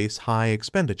group to face high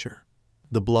expenditure.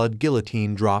 The blood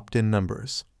guillotine dropped in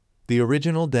numbers. The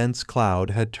original dense cloud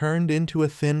had turned into a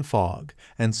thin fog,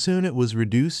 and soon it was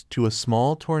reduced to a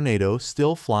small tornado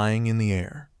still flying in the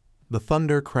air. The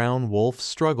Thunder Crown Wolf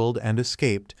struggled and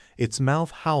escaped, its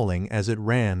mouth howling as it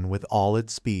ran with all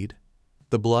its speed.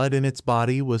 The blood in its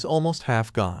body was almost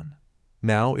half gone.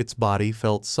 Now its body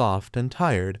felt soft and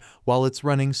tired, while its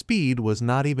running speed was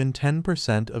not even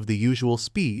 10% of the usual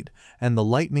speed, and the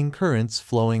lightning currents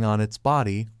flowing on its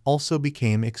body also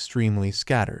became extremely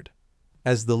scattered.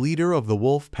 As the leader of the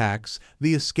wolf packs,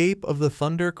 the escape of the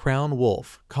Thunder Crown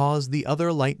Wolf caused the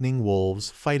other lightning wolves'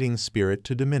 fighting spirit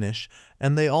to diminish,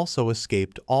 and they also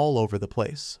escaped all over the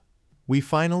place. We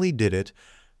finally did it.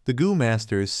 The Gu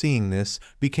Masters, seeing this,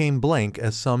 became blank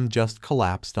as some just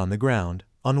collapsed on the ground,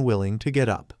 unwilling to get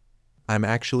up. I'm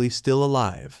actually still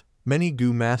alive. Many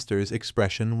Gu masters'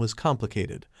 expression was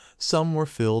complicated. Some were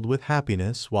filled with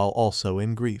happiness while also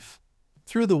in grief.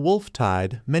 Through the wolf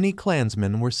tide, many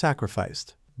clansmen were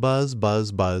sacrificed. Buzz,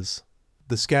 buzz, buzz.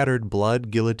 The scattered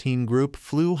blood guillotine group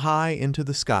flew high into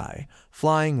the sky,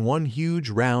 flying one huge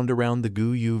round around the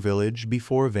Gu Yu village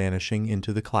before vanishing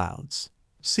into the clouds.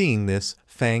 Seeing this,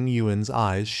 Fang Yuan's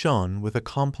eyes shone with a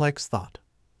complex thought.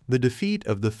 The defeat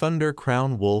of the Thunder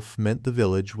Crown Wolf meant the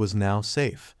village was now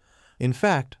safe. In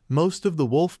fact, most of the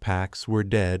wolf packs were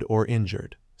dead or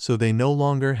injured, so they no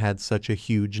longer had such a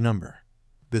huge number.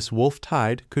 This wolf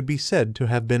tide could be said to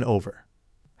have been over.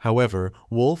 However,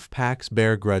 wolf packs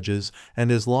bear grudges,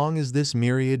 and as long as this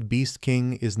myriad beast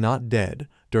king is not dead,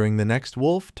 during the next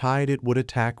wolf tide it would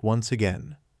attack once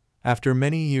again. After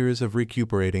many years of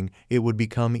recuperating, it would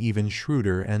become even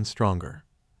shrewder and stronger.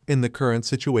 In the current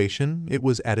situation, it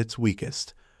was at its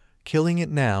weakest. Killing it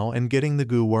now and getting the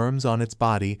goo worms on its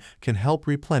body can help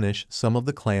replenish some of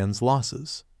the clan's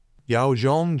losses. Yao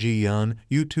Zhong Jiyan,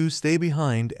 you two stay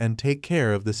behind and take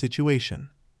care of the situation.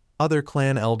 Other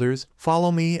clan elders,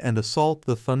 follow me and assault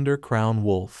the Thunder Crown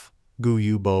Wolf, Gu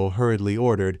Yubo hurriedly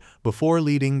ordered, before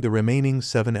leading the remaining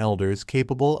 7 elders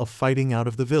capable of fighting out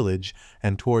of the village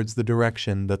and towards the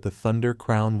direction that the Thunder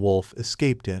Crown Wolf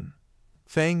escaped in.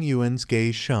 Fang Yuan's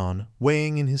gaze shone,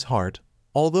 weighing in his heart.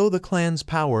 Although the clan's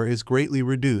power is greatly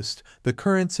reduced, the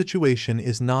current situation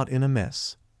is not in a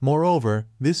mess. Moreover,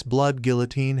 this blood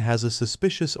guillotine has a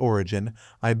suspicious origin.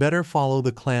 I better follow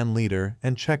the clan leader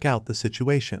and check out the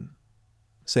situation.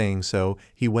 Saying so,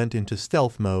 he went into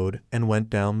stealth mode and went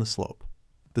down the slope.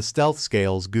 The stealth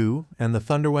scale's goo and the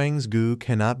Thunderwang's goo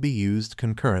cannot be used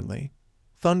concurrently.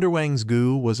 Thunderwang's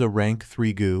goo was a rank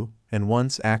 3 goo, and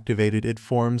once activated it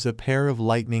forms a pair of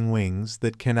lightning wings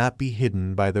that cannot be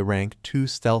hidden by the rank 2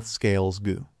 stealth scale's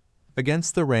goo.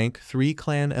 Against the rank 3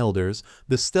 clan elders,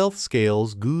 the stealth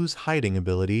scale's goo's hiding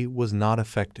ability was not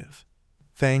effective.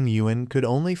 Fang Yuan could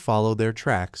only follow their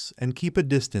tracks and keep a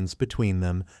distance between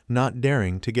them, not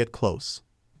daring to get close.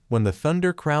 When the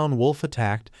Thunder Crown Wolf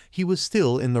attacked, he was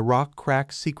still in the rock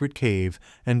crack secret cave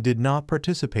and did not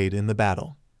participate in the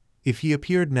battle. If he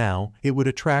appeared now, it would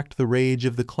attract the rage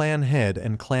of the clan head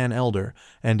and clan elder,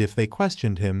 and if they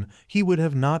questioned him, he would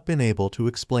have not been able to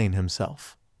explain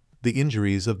himself. The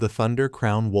injuries of the Thunder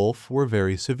Crown Wolf were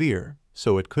very severe,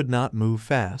 so it could not move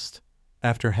fast.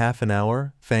 After half an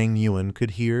hour, Fang Yuan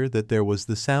could hear that there was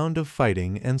the sound of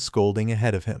fighting and scolding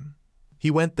ahead of him. He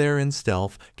went there in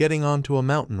stealth, getting onto a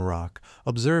mountain rock,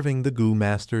 observing the Gu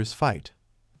Master's fight.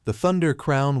 The Thunder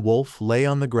Crown Wolf lay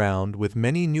on the ground with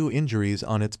many new injuries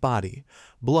on its body.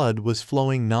 Blood was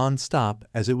flowing non-stop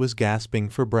as it was gasping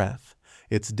for breath.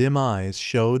 Its dim eyes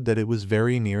showed that it was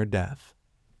very near death.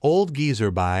 Old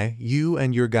geezer Bai, you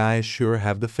and your guys sure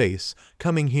have the face,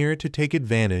 coming here to take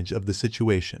advantage of the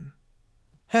situation.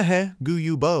 Hehe,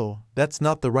 Gu Yubo, that's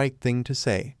not the right thing to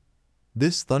say.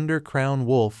 This Thunder Crown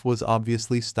Wolf was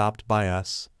obviously stopped by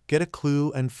us. Get a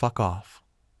clue and fuck off.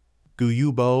 Gu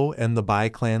Yubo and the Bai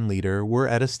clan leader were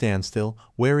at a standstill,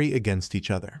 wary against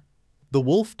each other. The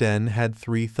wolf den had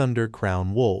 3 Thunder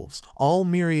Crown wolves, all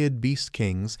myriad beast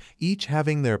kings, each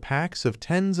having their packs of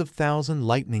tens of thousand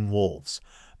lightning wolves.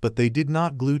 But they did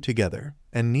not glue together,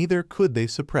 and neither could they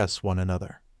suppress one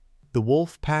another. The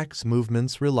wolf pack's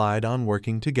movements relied on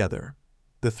working together.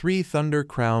 The 3 Thunder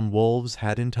Crown wolves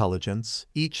had intelligence,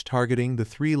 each targeting the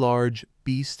 3 large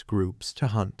beast groups to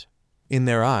hunt. In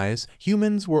their eyes,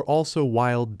 humans were also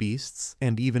wild beasts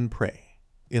and even prey.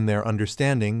 In their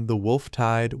understanding, the wolf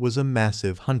tide was a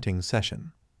massive hunting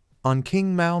session. On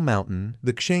King Mao Mountain,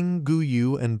 the Xing, Gu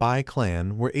Yu, and Bai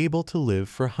clan were able to live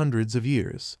for hundreds of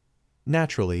years.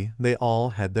 Naturally, they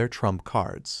all had their trump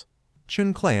cards.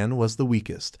 Chun clan was the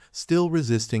weakest, still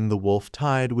resisting the wolf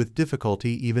tide with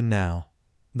difficulty even now.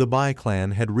 The Bai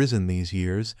clan had risen these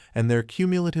years, and their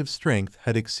cumulative strength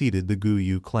had exceeded the Gu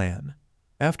Yu clan.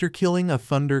 After killing a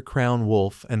Thunder Crown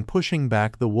Wolf and pushing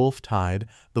back the wolf tide,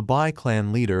 the Bai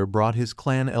clan leader brought his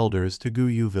clan elders to Gu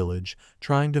Yu village,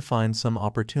 trying to find some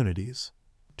opportunities.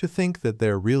 To think that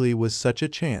there really was such a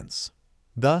chance.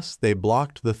 Thus, they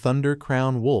blocked the Thunder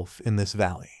Crown Wolf in this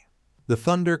valley. The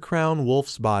Thunder Crown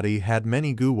Wolf's body had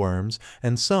many goo worms,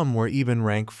 and some were even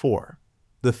rank 4.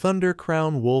 The Thunder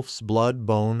Crown Wolf's blood,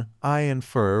 bone, eye, and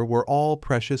fur were all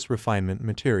precious refinement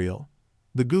material.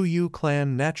 The Gu Yu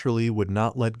clan naturally would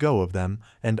not let go of them,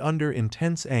 and under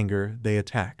intense anger they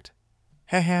attacked.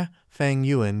 Haha, Fang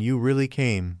Yuan, you really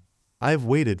came. I've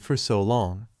waited for so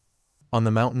long. On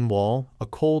the mountain wall, a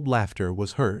cold laughter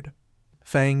was heard.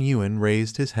 Fang Yuan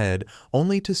raised his head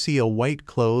only to see a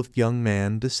white-clothed young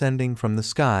man descending from the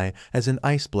sky as an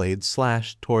ice blade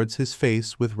slashed towards his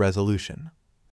face with resolution.